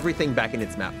fit everything back in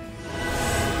its map.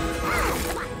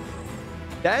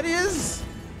 That's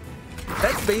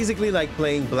basically like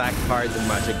playing black cards in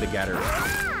Magic the Gathering.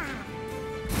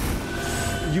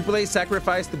 You play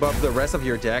Sacrifice to buff the rest of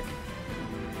your deck.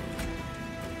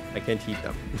 I can't heat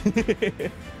them.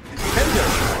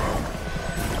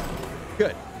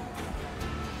 Good.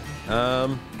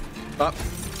 Up.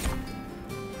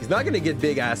 He's not gonna get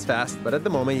big ass fast, but at the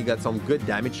moment he got some good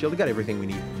damage shield. He got everything we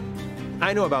need.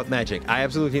 I know about Magic. I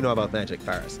absolutely know about Magic,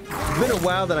 Paris. It's been a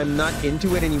while that I'm not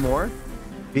into it anymore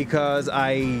because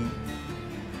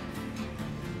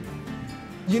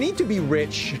you need to be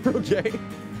rich, okay,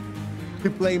 to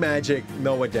play Magic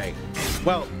nowadays.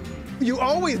 Well, you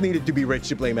always needed to be rich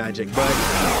to play Magic, but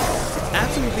it's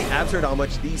absolutely absurd how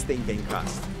much these things can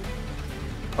cost.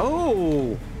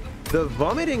 Oh, the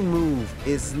vomiting move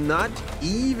is not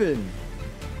even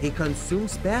a consume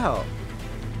spell.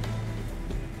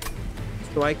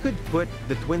 So I could put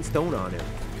the Twin Stone on him.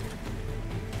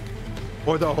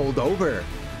 Or the Holdover.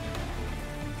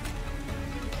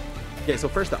 Okay, so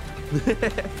first up.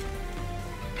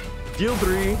 Deal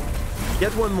 3.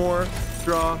 Get one more.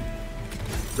 Draw.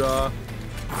 Draw.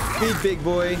 Beat big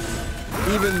boy.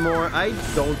 Even more. I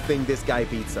don't think this guy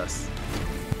beats us.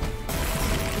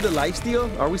 The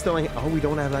lifesteal? Are we still... Oh, we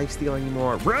don't have lifesteal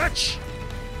anymore. Rutch!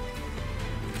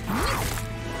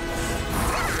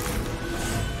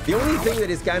 The only thing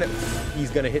that is kind of... He's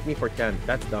going to hit me for 10.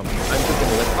 That's dumb. I'm just going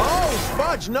to let... Oh,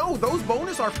 fudge! No, those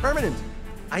bonus are permanent.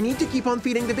 I need to keep on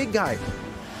feeding the big guy.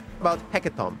 About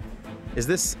Hecatomb. Is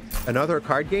this another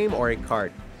card game or a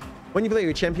card? When you play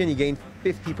your champion, you gain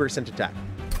 50% attack.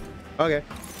 Okay.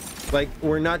 Like,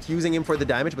 we're not using him for the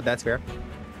damage, but that's fair.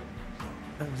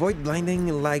 Void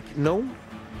blinding, like, no.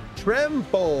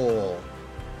 Tremble.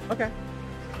 Okay.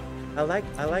 I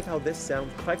like how this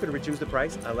sounds. If I could reduce the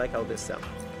price, I like how this sounds.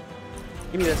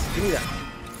 Give me this. Give me that.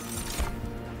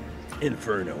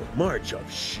 Inferno. March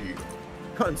of Shield.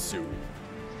 Consume.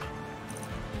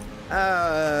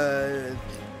 An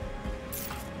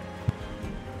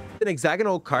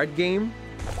hexagonal card game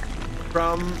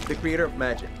from the creator of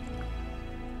Magic.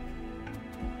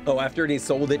 Oh, after they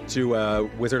sold it to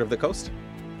Wizard of the Coast?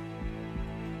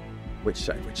 Which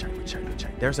side?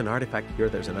 There's an artifact here,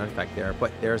 there's an artifact there,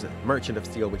 but there's a Merchant of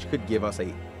Steel, which could give us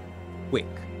a quick.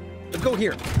 Let's go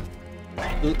here.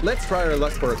 Let's try our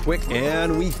luck for a quick,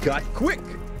 and we got quick.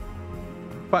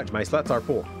 Fudge, my slots are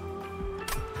full.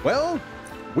 Well,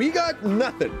 we got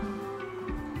nothing.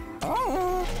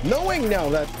 Oh. Knowing now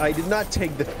that I did not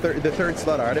take the third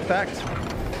slot artifact,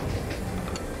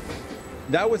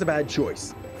 that was a bad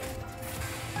choice.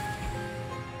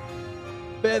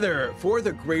 Feather for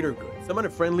the greater good. Summon a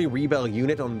friendly rebel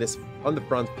unit on the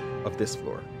front of this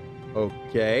floor.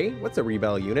 Okay, what's a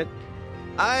rebel unit?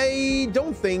 I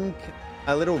don't think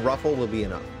a little ruffle will be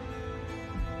enough.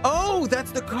 Oh,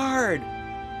 that's the card.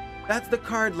 That's the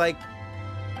card, like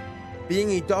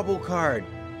being a double card.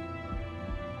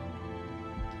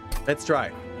 Let's try.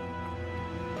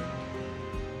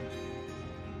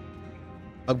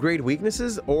 Upgrade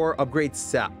weaknesses or upgrade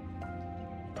sap?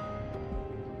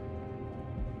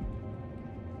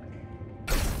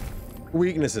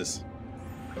 Weaknesses.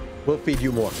 We'll feed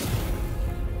you more.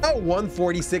 Oh,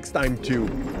 146 times 2.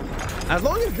 As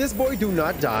long as this boy do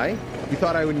not die. You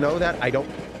thought I would know that? I don't.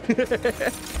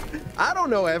 I don't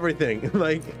know everything.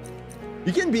 Like,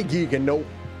 you can be geek and know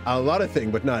a lot of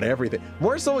things, but not everything.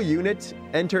 More Soul unit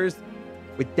enters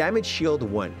with damage shield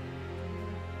 1.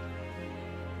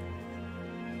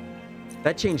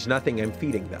 That changed nothing. I'm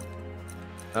feeding them.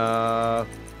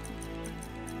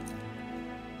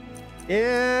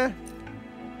 Yeah.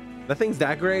 Nothing's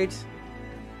that great.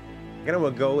 I'm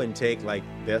gonna go and take like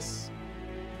this.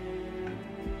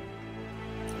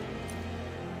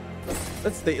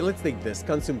 Let's take this.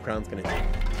 Consume Crown's gonna take.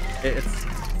 I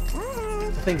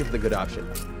think it's the good option.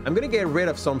 I'm gonna get rid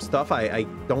of some stuff I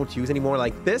don't use anymore,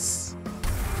 like this.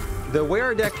 The way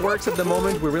our deck works at the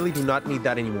moment, we really do not need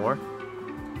that anymore.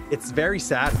 It's very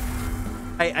sad.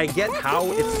 I get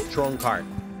how it's a strong card.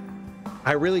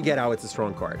 I really get how it's a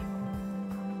strong card.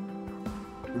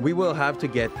 we will have to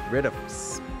get rid of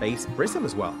Space Prism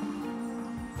as well.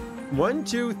 1,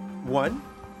 2, 1.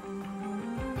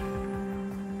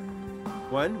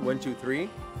 1, 2, 3.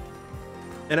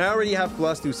 And I already have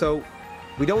 +2, so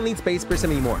we don't need Space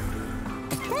Prism anymore.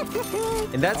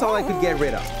 And that's all I could get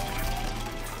rid of.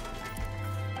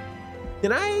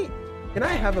 Can I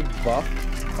have a buff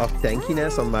of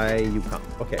tankiness on my Yukon?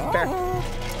 Okay, fair.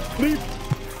 Leap.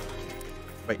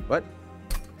 Wait, what?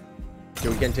 Okay,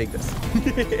 we can take this.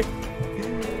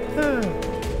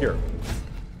 Here.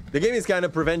 The game is kind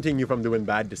of preventing you from doing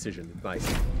bad decisions. It's nice.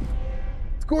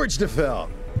 Scourge to Fell.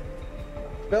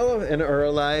 Fell and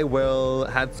Early will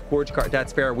have Scourge card.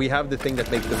 That's fair. We have the thing that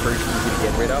makes the first easy to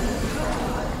get rid of.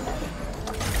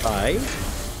 I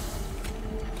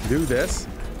do this.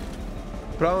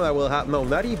 Problem I will have. No,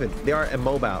 not even. They are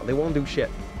immobile. They won't do shit.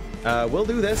 We'll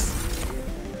do this.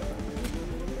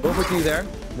 We'll put you there.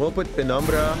 We'll put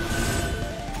Umbra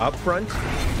up front.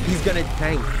 He's gonna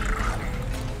tank.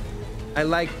 I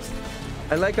like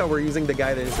how we're using the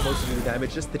guy that is supposed to do the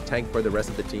damage just to tank for the rest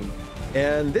of the team.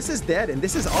 And this is dead, and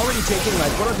this is already taking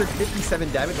like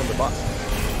 157 damage on the boss,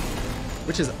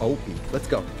 which is OP. Let's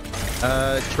go.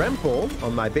 Trample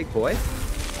on my big boy.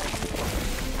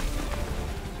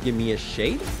 Give me a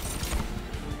shade.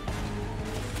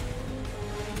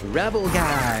 Rebel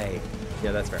guy.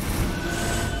 Yeah, that's fair.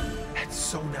 That's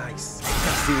so nice.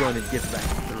 That's 0 and it gives back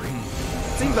 3.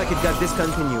 Seems like it got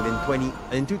discontinued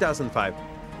in 2005.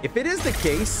 If it is the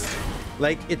case,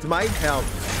 like, it might help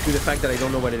to the fact that I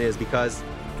don't know what it is, because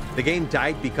the game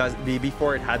died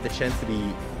before it had the chance to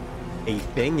be a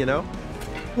thing, you know?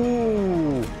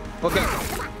 Ooh. Okay.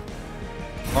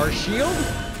 Our shield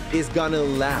is gonna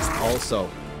last also,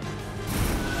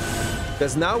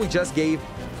 because now we just gave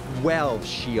 12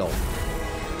 shield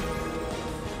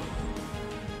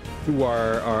to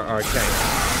our tank.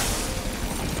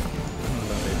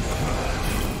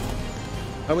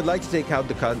 I would like to take out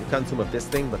the consume of this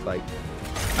thing, but like,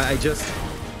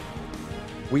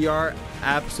 we are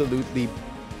absolutely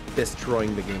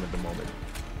destroying the game at the moment.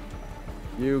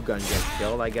 You gonna get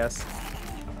killed, I guess.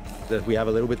 That we have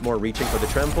a little bit more reaching for the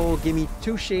trample. Give me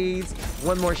 2 shades,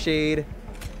 1 more shade.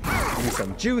 Give me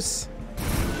some juice.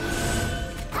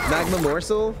 Magma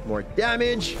morsel, more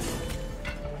damage.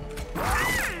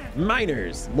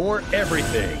 Miners, more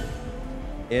everything.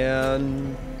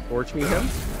 And torch me him.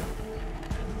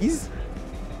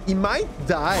 He might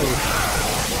die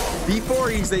before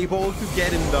he's able to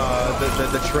get in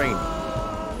the train.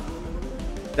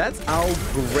 That's how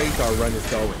great our run is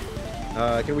going.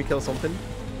 Can we kill something?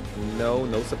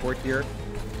 No support here.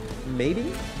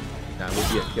 Maybe? That would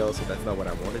be a kill, so that's not what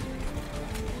I wanted.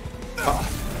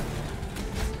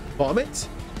 Vomit?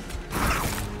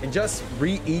 And just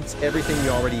re-eat everything you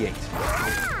already ate.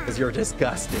 Because you're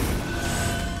disgusting.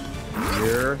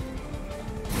 Here.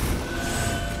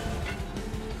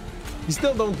 You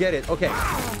still don't get it. Okay.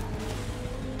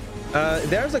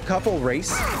 There's a couple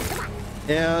race.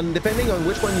 And depending on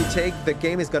which one you take, the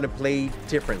game is going to play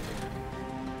differently.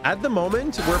 At the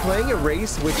moment, we're playing a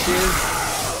race which is...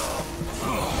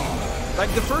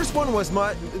 like, the first one was...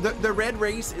 The red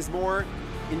race is more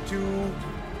into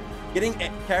getting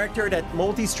a character that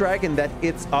multi-strike and that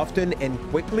hits often and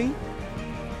quickly.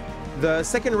 The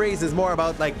second race is more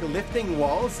about like lifting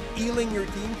walls, healing your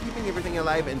team, keeping everything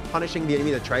alive, and punishing the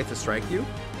enemy that tries to strike you.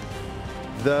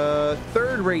 The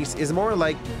third race is more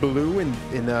like blue in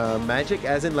magic,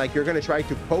 as in like you're gonna try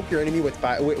to poke your enemy with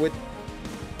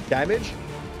damage,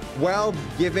 while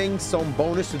giving some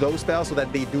bonus to those spells so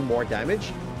that they do more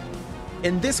damage.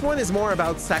 And this one is more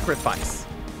about sacrifice.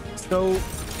 So,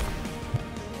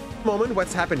 moment,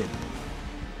 what's happening?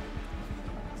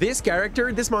 This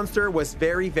character, this monster, was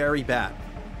very, very bad.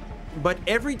 But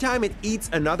every time it eats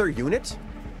another unit,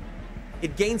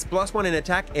 it gains +1 in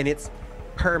attack, and it's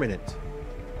permanent.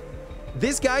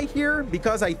 This guy here,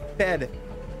 because I fed,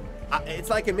 it's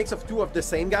like a mix of 2 of the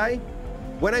same guy.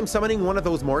 When I'm summoning one of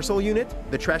those morsel unit,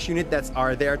 the trash unit that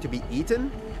are there to be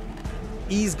eaten,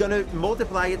 he's gonna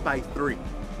multiply it by 3.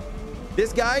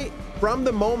 This guy, from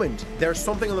the moment there's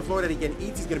something on the floor that he can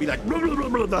eat, he's gonna be like, blah, blah, blah,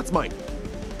 blah, that's mine.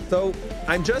 So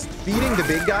I'm just feeding the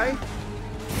big guy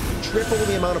triple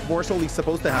the amount of morsel he's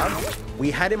supposed to have.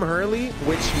 We had him early,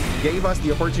 which gave us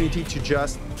the opportunity to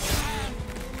just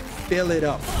fill it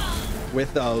up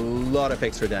with a lot of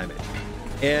extra damage.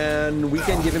 And we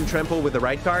can give him trample with the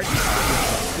right card.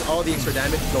 All the extra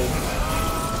damage. So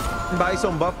buy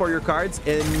some buff for your cards,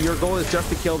 and your goal is just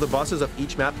to kill the bosses of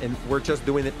each map, and we're just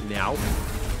doing it now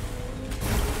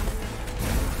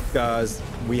because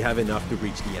we have enough to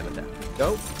reach the end of that.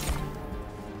 Go.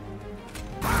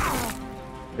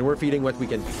 And we're feeding what we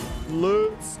can feed.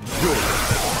 Let's go.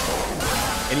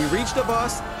 And you reach the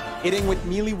boss, hitting with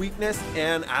melee weakness,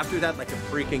 and after that, like a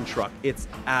freaking truck. It's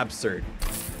absurd.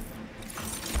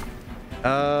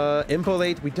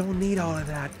 Impolate, we don't need all of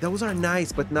that. Those are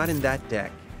nice, but not in that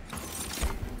deck.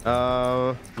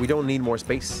 We don't need more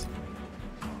space.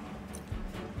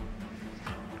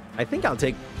 I think I'll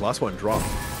take +1 draw.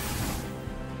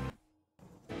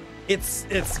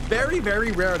 It's very,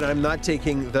 very rare that I'm not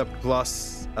taking the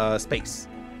plus space.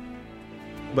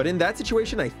 But in that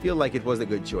situation, I feel like it was a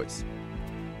good choice.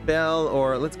 Bell,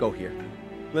 or let's go here.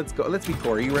 Let's go. Let's be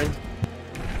coherent.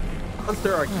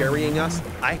 Monster are carrying us.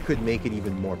 I could make it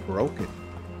even more broken.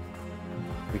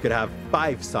 We could have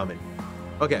 5 summon.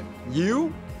 Okay,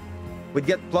 you would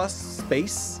get plus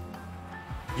space.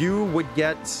 You would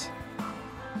get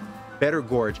better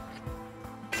Gorge.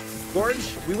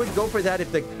 Gorge, we would go for that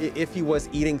if he was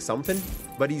eating something,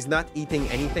 but he's not eating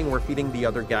anything. We're feeding the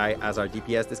other guy as our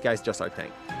DPS. This guy's just our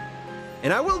tank.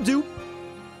 And I will do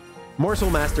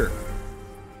Morsel Master.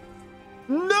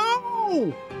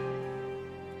 No!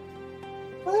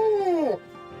 Oh!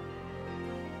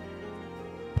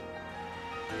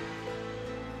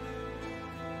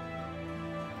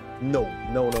 No.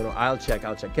 I'll check.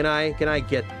 Can I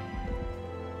get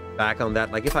back on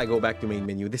that? Like if I go back to main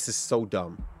menu, this is so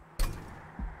dumb.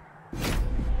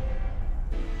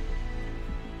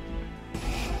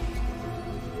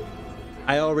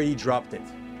 I already dropped it.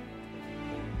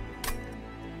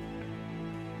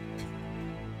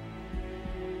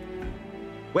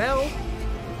 Well,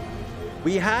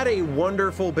 we had a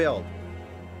wonderful build.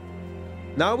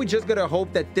 Now we just gotta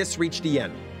hope that this reached the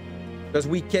end, because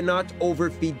we cannot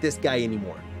overfeed this guy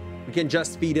anymore. We can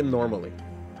just feed him normally.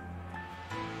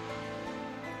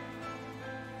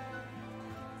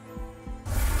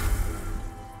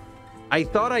 I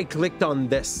thought I clicked on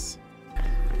this.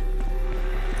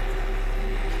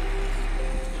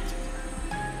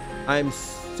 I'm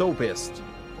so pissed.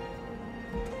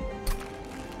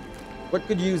 What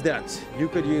could use that? You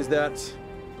could use that.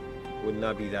 Would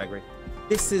not be that great.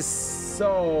 This is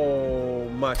so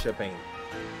much a pain.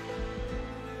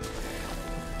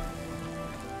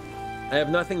 I have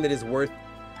nothing that is worth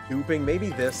duping. Maybe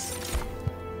this.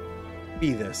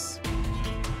 Be this.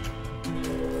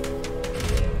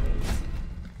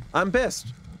 I'm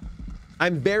pissed.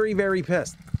 I'm very, very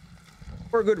pissed.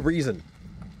 For a good reason.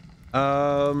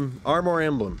 Armor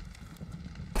Emblem.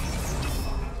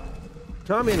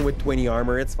 Come in with 20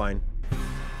 armor, it's fine.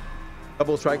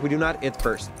 Double strike, we do not hit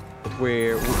first. But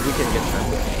we can get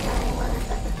trampled.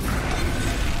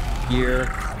 Here.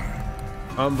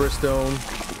 Umbra Stone.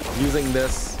 Using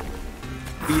this.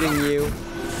 Feeding you.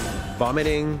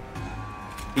 Vomiting.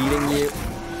 Feeding you.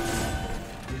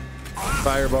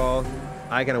 Fireball.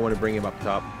 I kind of want to bring him up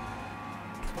top.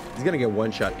 He's going to get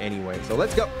one shot anyway. So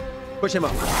let's go. Push him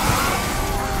up.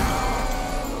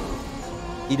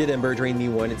 He did Ember Drain me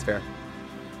 1. It's fair.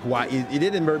 Why? He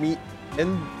did Ember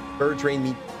Drain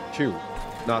me 2.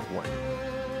 Not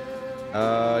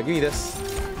 1. Give me this.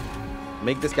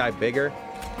 Make this guy bigger.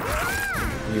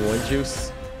 Give me 1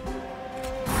 juice.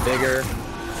 Bigger.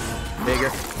 Bigger.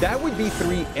 That would be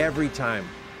 3 every time.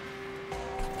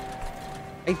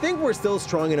 I think we're still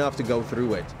strong enough to go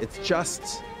through it. It's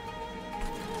just...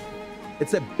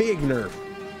 It's a big nerf.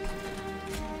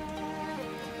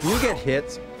 You get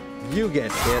hit. You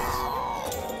get hit.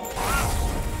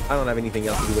 I don't have anything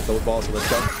else to do with those balls, so let's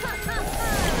go.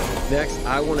 Next,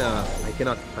 I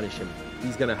cannot punish him.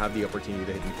 He's gonna have the opportunity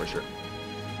to hit me for sure.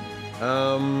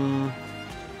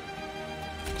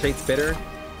 Shade Spitter.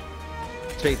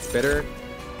 Shade Spitter.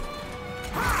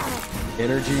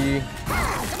 Energy.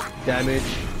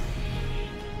 Damage.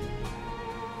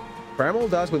 Primal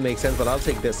Dust would make sense, but I'll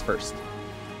take this first.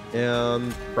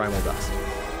 And Primal Dust.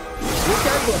 This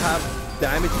guy will have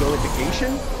damage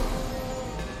nullification.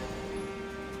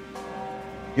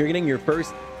 You're getting your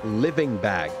first living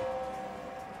bag.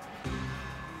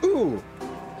 Ooh.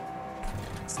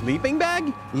 Sleeping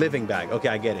bag? Living bag. Okay,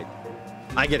 I get it.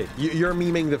 I get it. You're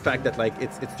memeing the fact that like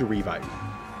it's to revive.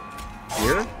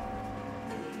 Here.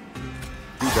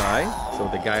 You die. So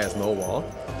the guy has no wall.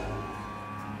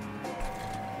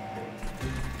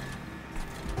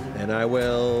 And I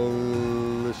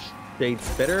will Shade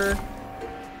Spitter.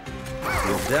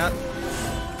 Use that.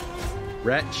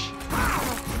 Wretch.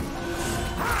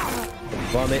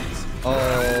 Vomit.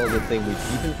 All the thing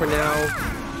we've eaten for now.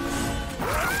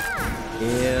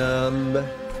 And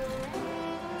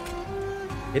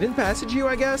hidden passage you,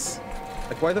 I guess?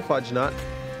 Like, why the fudge not?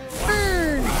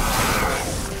 Burn!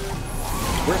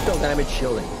 We're still damage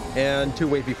shielding. And 2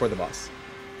 wait before the boss.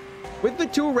 With the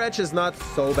 2 wretch is not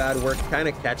so bad. We're kind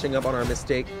of catching up on our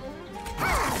mistake.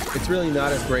 It's really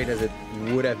not as great as it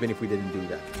would have been if we didn't do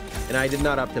that. And I did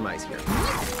not optimize here.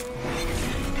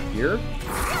 Here.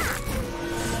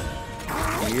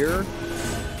 Here.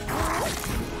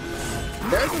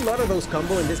 There's a lot of those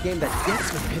combo in this game that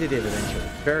gets repetitive eventually.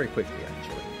 Very quickly,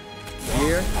 actually.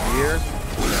 Here. Here.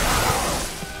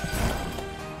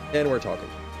 And we're talking.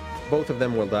 Both of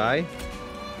them will die.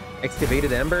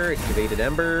 Excavated Ember. Excavated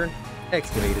Ember.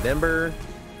 Excavated Ember.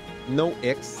 No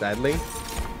X, sadly.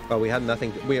 Oh, we had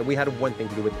nothing. We had one thing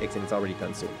to do with X, and it's already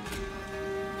consumed.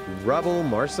 Rubble,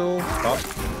 Marcel. Up.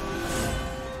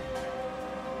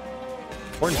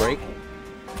 Horn break.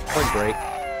 Horn break.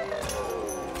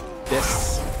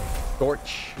 This.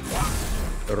 Torch.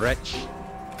 Wretch.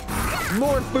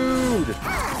 More food!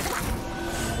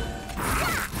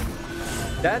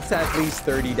 That's at least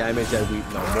 30 damage that we...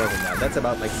 No, more than that. That's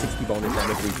about like 60 bonus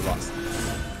damage we've lost.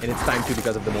 And it's time to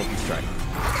because of the multi-strike.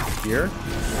 Here.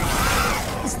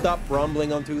 Stop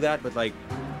rumbling onto that, but like...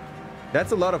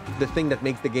 That's a lot of the thing that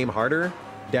makes the game harder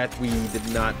that we did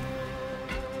not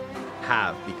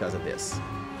have because of this.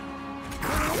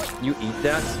 You eat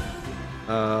that.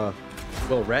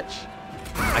 Well, wretch.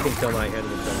 I can fill my hand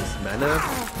with those mana.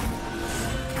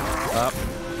 Up.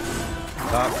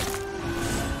 Up.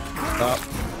 Up.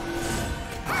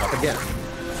 Up again.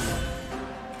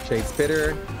 Shade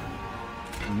Spitter.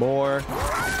 More.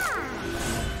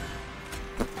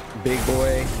 Big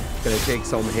boy. Gonna take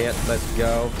some hit. Let's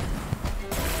go.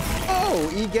 Oh,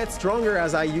 he gets stronger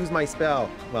as I use my spell.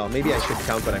 Well, maybe I should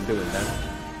count what I'm doing then.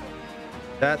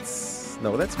 That's...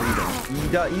 No, that's revenge. He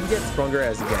gets stronger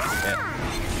as he gets hit.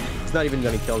 He's not even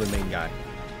gonna kill the main guy.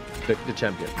 The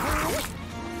champion.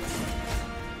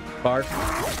 Barf.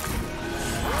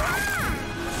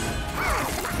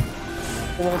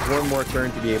 I want one more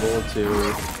turn to be able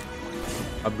to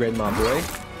upgrade my boy.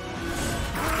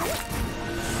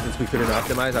 Since we couldn't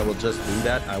optimize, I will just do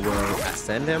that. I will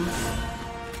ascend him.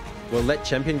 We'll let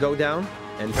champion go down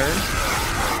and turn.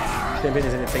 Champion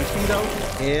is in its HP though.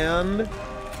 And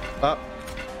up.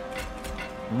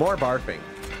 More barfing.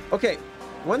 Okay.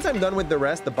 Once I'm done with the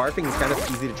rest, the barfing is kind of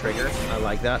easy to trigger. I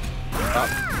like that. Up,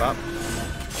 up.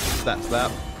 Slap,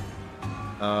 slap.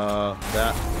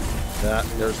 That.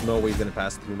 There's no way he's gonna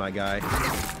pass through my guy.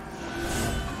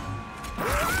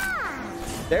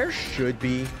 There should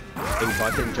be a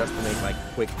button just to make like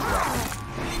quick drop.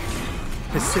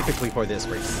 Specifically for this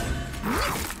race.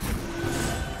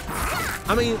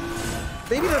 I mean,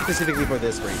 maybe not specifically for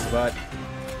this race, but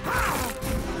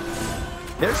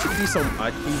there should be some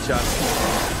UTP just...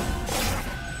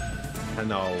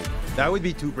 No, that would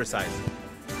be too precise.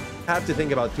 I have to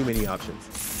think about too many options.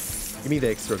 Give me the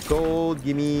extra gold.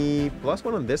 Give me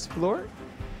 +1 on this floor.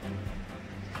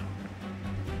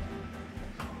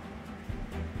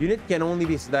 Unit can only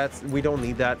be... That's... We don't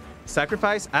need that.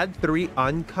 Sacrifice. Add 3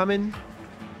 uncommon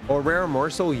or rare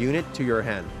morsel unit to your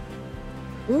hand.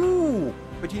 Ooh!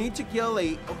 But you need to kill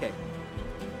a... Okay.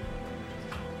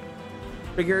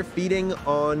 Trigger feeding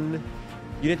on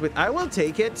unit with... I will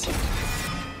take it.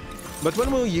 But when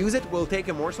we'll use it, we'll take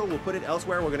a morsel, we'll put it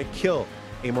elsewhere, we're going to kill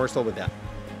a morsel with that.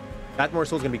 That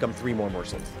morsel is going to become 3 more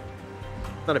morsels.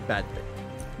 Not a bad thing.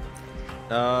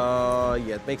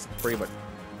 Yeah, it makes it free, but...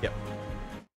 Yep.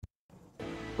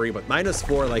 Free, but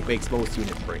 -4 like makes most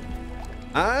units free.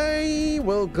 I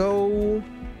will go...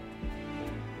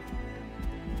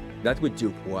 That would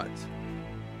dupe what?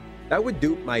 That would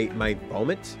dupe my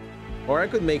vomit. Or I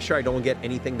could make sure I don't get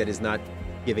anything that is not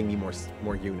giving me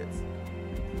more units.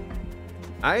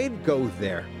 I'd go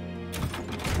there.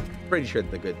 Pretty sure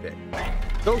it's a good bit.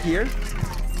 Go here.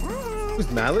 Who's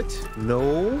Mallet?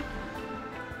 No.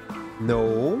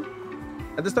 No.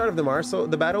 At the start of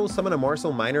the battle, summon a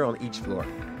morsel minor on each floor.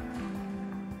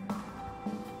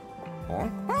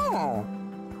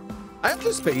 I have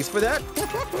the space for that.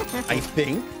 I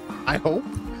think. I hope.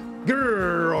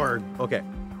 Grrr. Okay.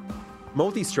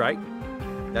 Multi-strike.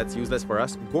 That's useless for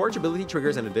us. Gorge ability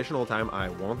triggers an additional time. I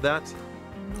want that.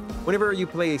 Whenever you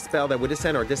play a spell that would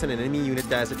ascend or descend an enemy unit,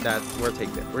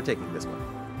 we're taking this one.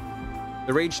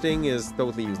 The rage thing is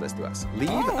totally useless to us. Leave.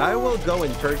 I will go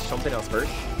and purge something else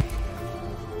first.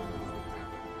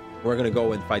 We're gonna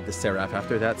go and fight the Seraph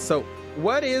after that. So,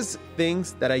 what is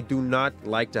things that I do not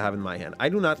like to have in my hand? I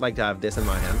do not like to have this in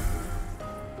my hand.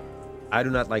 I do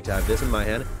not like to have this in my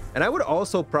hand. And I would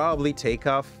also probably take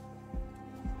off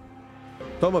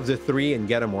some of the 3 and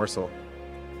get a morsel.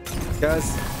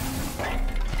 Because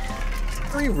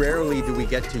very rarely do we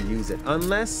get to use it.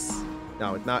 Unless...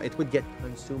 No, it would get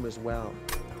consumed as well.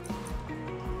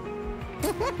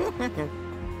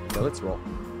 So let's roll.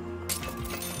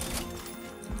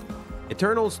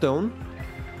 Eternal Stone.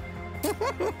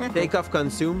 Take off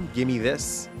Consume. Give me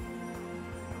this.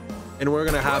 And we're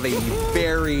gonna have a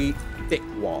very thick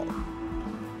wall.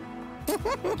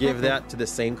 Give that to the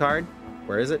same card.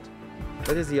 Where is it?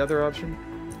 What is the other option?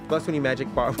 Plus 20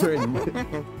 magic power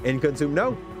and consume.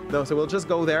 No, so we'll just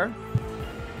go there.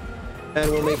 And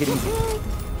we'll make it easy.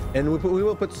 And we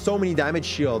will put so many damage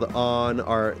shield on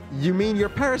our... You mean your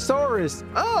Parasaurus?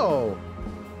 Oh!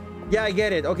 Yeah, I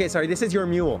get it. Okay, sorry, this is your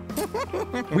mule.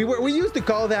 We used to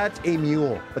call that a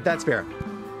mule, but that's fair.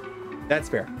 That's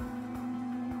fair.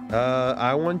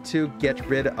 I want to get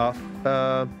rid of...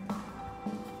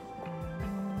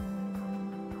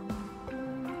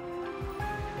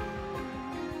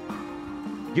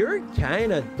 You're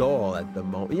kind of dull at the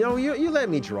moment. You know, you let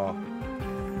me draw.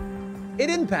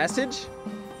 Hidden Passage.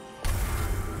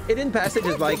 Hidden Passage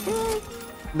is like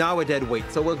now a dead weight,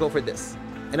 so we'll go for this.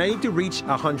 And I need to reach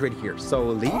 100 here, so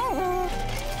leave.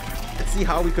 Let's see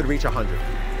how we could reach 100.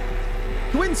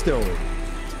 Twin Stone.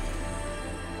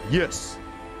 Yes.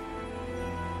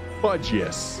 Fudge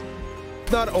yes.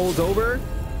 Not old over.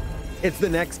 It's the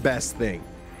next best thing.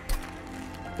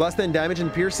 Plus 10 damage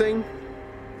and piercing.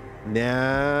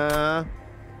 Nah.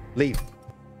 Leave.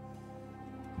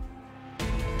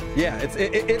 Yeah,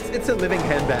 it's a living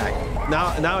handbag.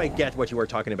 Now I get what you were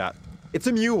talking about. It's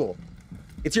a mule.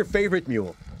 It's your favorite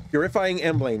mule. Purifying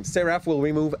Emblem. Seraph will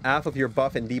remove half of your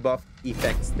buff and debuff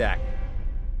effect stack.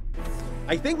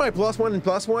 I think my +1 and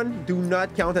 +1 do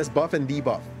not count as buff and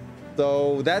debuff.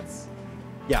 So that's...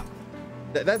 Yeah.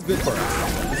 That's good for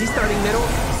us. Is he starting middle?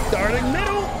 Starting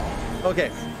middle!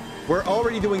 Okay. We're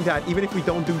already doing that. Even if we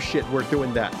don't do shit, we're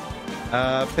doing that.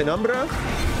 Penumbra.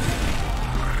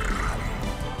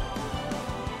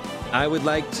 I would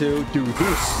like to do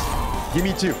this. Give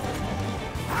me 2.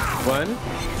 1.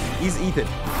 He's eaten.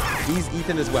 He's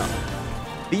eaten as well.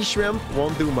 These shrimp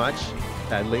won't do much,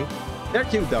 sadly. They're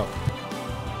cute though.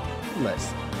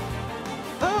 Less.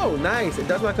 Oh, nice. It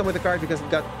does not come with a card because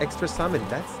it got extra summon.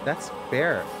 That's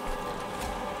fair.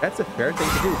 That's a fair thing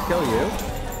to do. Kill you.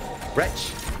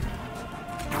 Wretch.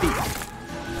 Thief.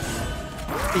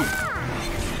 Thief.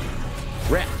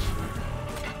 Wretch.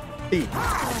 Thief.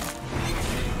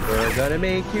 We're gonna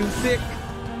make you thick.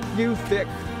 You thick.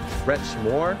 Wretch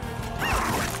more.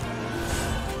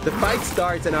 The fight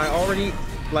starts and I already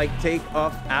like take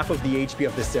off half of the HP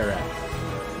of the Seraph.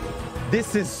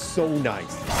 This is so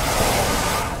nice.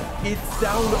 It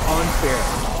sounds unfair.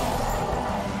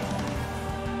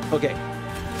 Okay.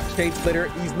 Shade Splitter,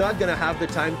 he's not gonna have the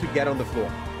time to get on the floor.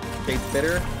 Shade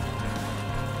Splitter.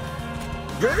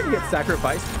 You're gonna get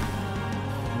sacrificed.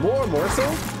 More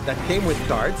morsels that came with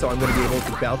cards, so I'm gonna be able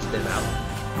to belch them out.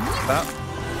 Up.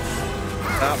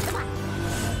 Up.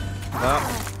 Up.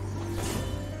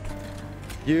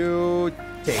 You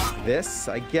take this,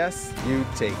 I guess. You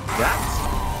take that.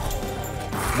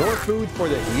 More food for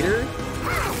the eater.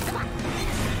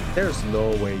 There's no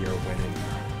way you're winning.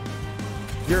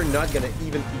 You're not gonna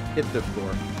even hit the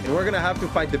floor. And we're gonna have to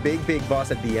fight the big boss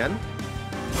at the end.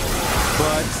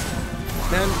 But,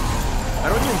 man, I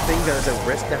don't even think there's a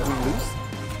risk that we lose.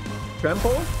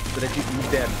 Trample, so that he's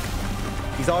dead.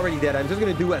 He's already dead. I'm just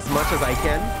gonna do as much as I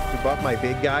can to buff my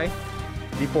big guy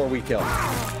before we kill.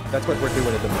 That's what we're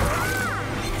doing at the moment.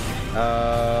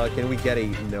 Can we get a...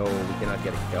 No, we cannot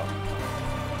get a kill.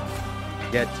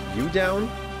 Get you down?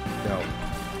 No.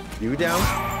 You down?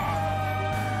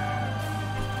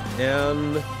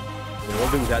 And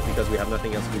we'll do that because we have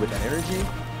nothing else to do with that energy.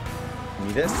 Give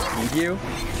me this. Feed you.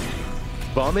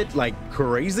 Vomit like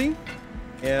crazy.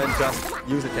 And just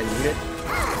use a 10 unit.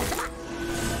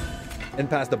 And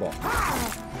pass the ball.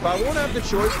 But I won't have the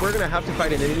choice. We're going to have to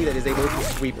fight an enemy that is able to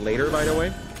sweep later, by the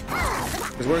way.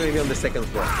 Because we're going to be on the second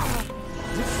floor.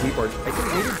 Is it sweep or... I think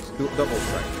maybe it's double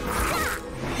strike.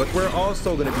 But we're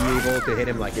also going to be able to hit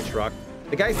him like a truck.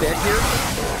 The guy's dead here.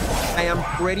 I am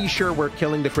pretty sure we're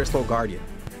killing the Crystal Guardian.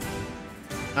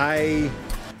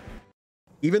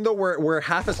 Even though we're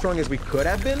half as strong as we could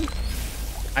have been,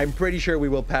 I'm pretty sure we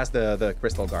will pass the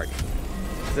Crystal Guardian.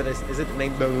 Is it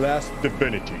named the Last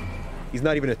Divinity? He's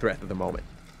not even a threat at the moment.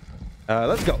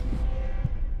 Let's go.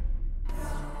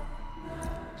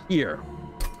 Here.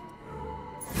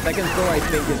 Second floor, I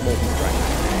think, is multi-strike.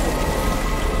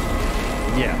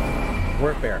 Yeah,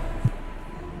 we're fair.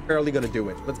 Barely gonna do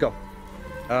it. Let's go.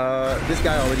 This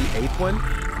guy already ate one,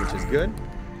 which is good.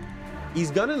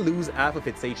 He's gonna lose half of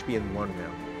its HP in one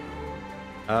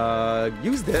round.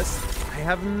 Use this. I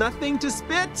have nothing to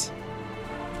spit.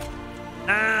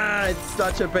 Ah, it's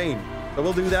such a pain. So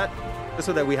we'll do that just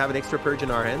so that we have an extra purge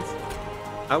in our hands.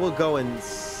 I will go and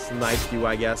snipe you,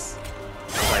 I guess,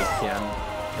 if I can.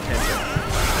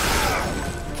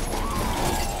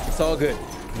 It's all good.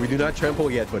 We do not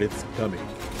trample yet, but it's coming.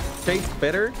 Shade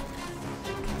Spitter.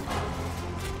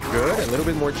 Good. A little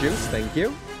bit more juice. Thank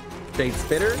you. Shade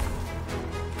Spitter.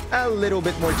 A little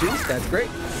bit more juice. That's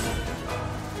great.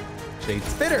 Shade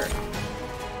Spitter.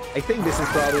 I think this is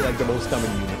probably like the most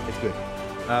common unit. It's good.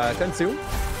 Consume.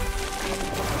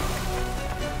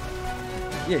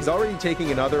 Yeah, he's already taking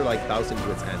another like 1,000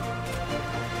 to its end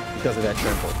because of that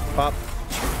trample. Pop.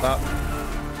 Pop.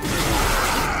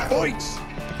 Points.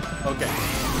 Okay.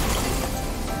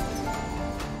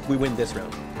 We win this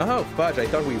round. Oh, fudge. I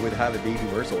thought we would have a baby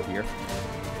Wurzel here.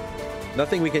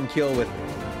 Nothing we can kill with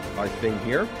our thing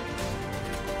here.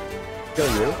 Kill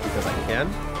you because I can.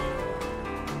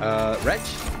 Wretch.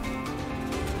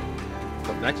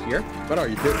 What's next here? What are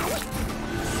you doing?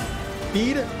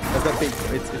 Speed. That's that big.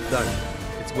 It's done.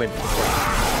 It's win.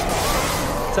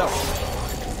 So,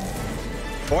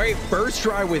 boy, first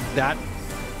try with that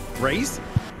race.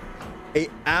 I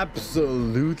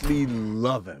absolutely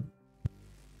love him.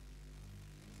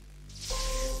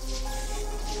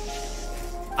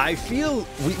 I feel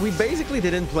we basically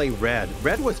didn't play red.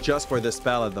 Red was just for the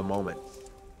spell at the moment.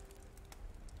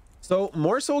 So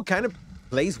Morsel kind of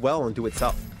plays well onto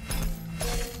itself.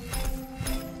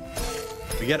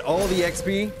 We get all the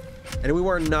XP, and we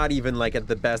were not even like at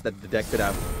the best that the deck could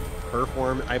have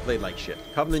performed. I played like shit.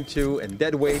 Covenant 2 and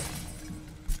Deadweight.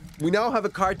 We now have a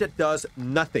card that does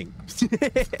nothing.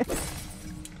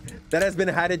 That has been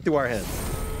added to our hand.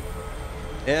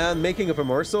 And making up a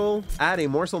morsel, add a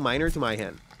morsel miner to my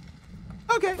hand.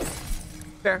 Okay,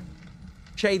 fair.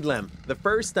 Shade Lamp. The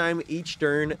first time each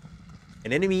turn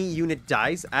an enemy unit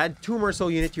dies, add 2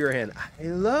 morsel unit to your hand. I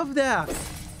love that.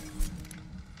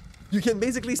 You can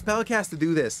basically spellcast to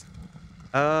do this.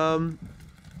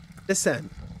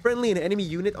 Descend. Friendly and enemy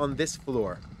unit on this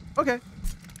floor. Okay.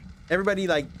 Everybody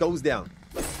like goes down.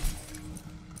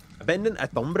 Abandon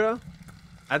at Umbra.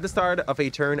 At the start of a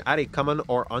turn, add a common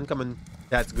or uncommon.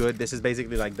 That's good. This is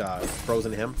basically like the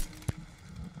frozen him.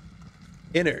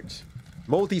 Inert.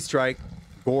 Multi-strike.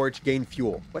 Gorge. Gain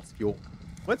fuel. What's fuel?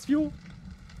 What's fuel?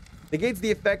 Negates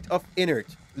the effect of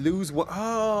inert. Lose one.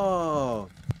 Oh.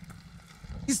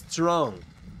 He's strong.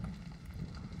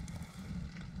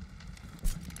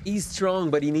 He's strong,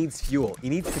 but he needs fuel. He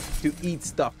needs to eat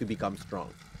stuff to become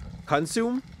strong.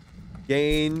 Consume.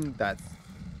 Gain. That's...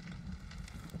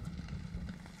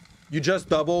 You just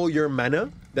double your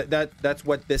mana. That's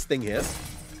what this thing is.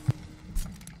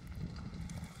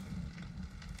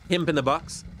 Hemp in the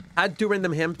box. Add 2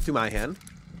 random hemp to my hand.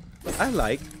 I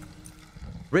like.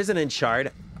 Resonant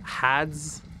Shard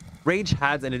adds... Rage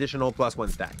adds an additional +1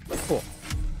 stack. Cool.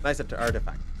 Nice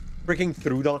artifact. Freaking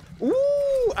Thrudon.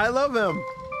 Ooh! I love him!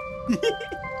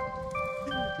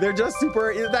 They're just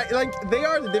super... Like, they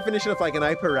are the definition of like an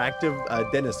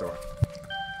hyperactive dinosaur.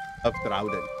 Of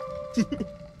Thrudon.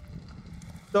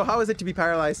 So how is it to be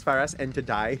paralyzed, Faras, and to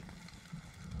die?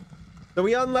 So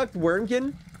we unlocked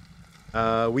Wormkin.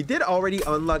 We did already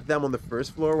unlock them on the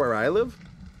first floor where I live.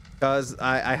 Because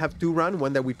I have 2 run.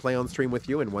 One that we play on stream with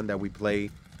you and one that we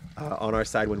play on our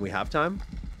side when we have time.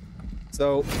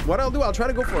 So what I'll do, I'll try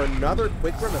to go for another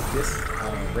quick run of this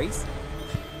race.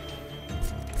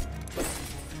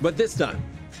 But this time,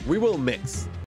 we will mix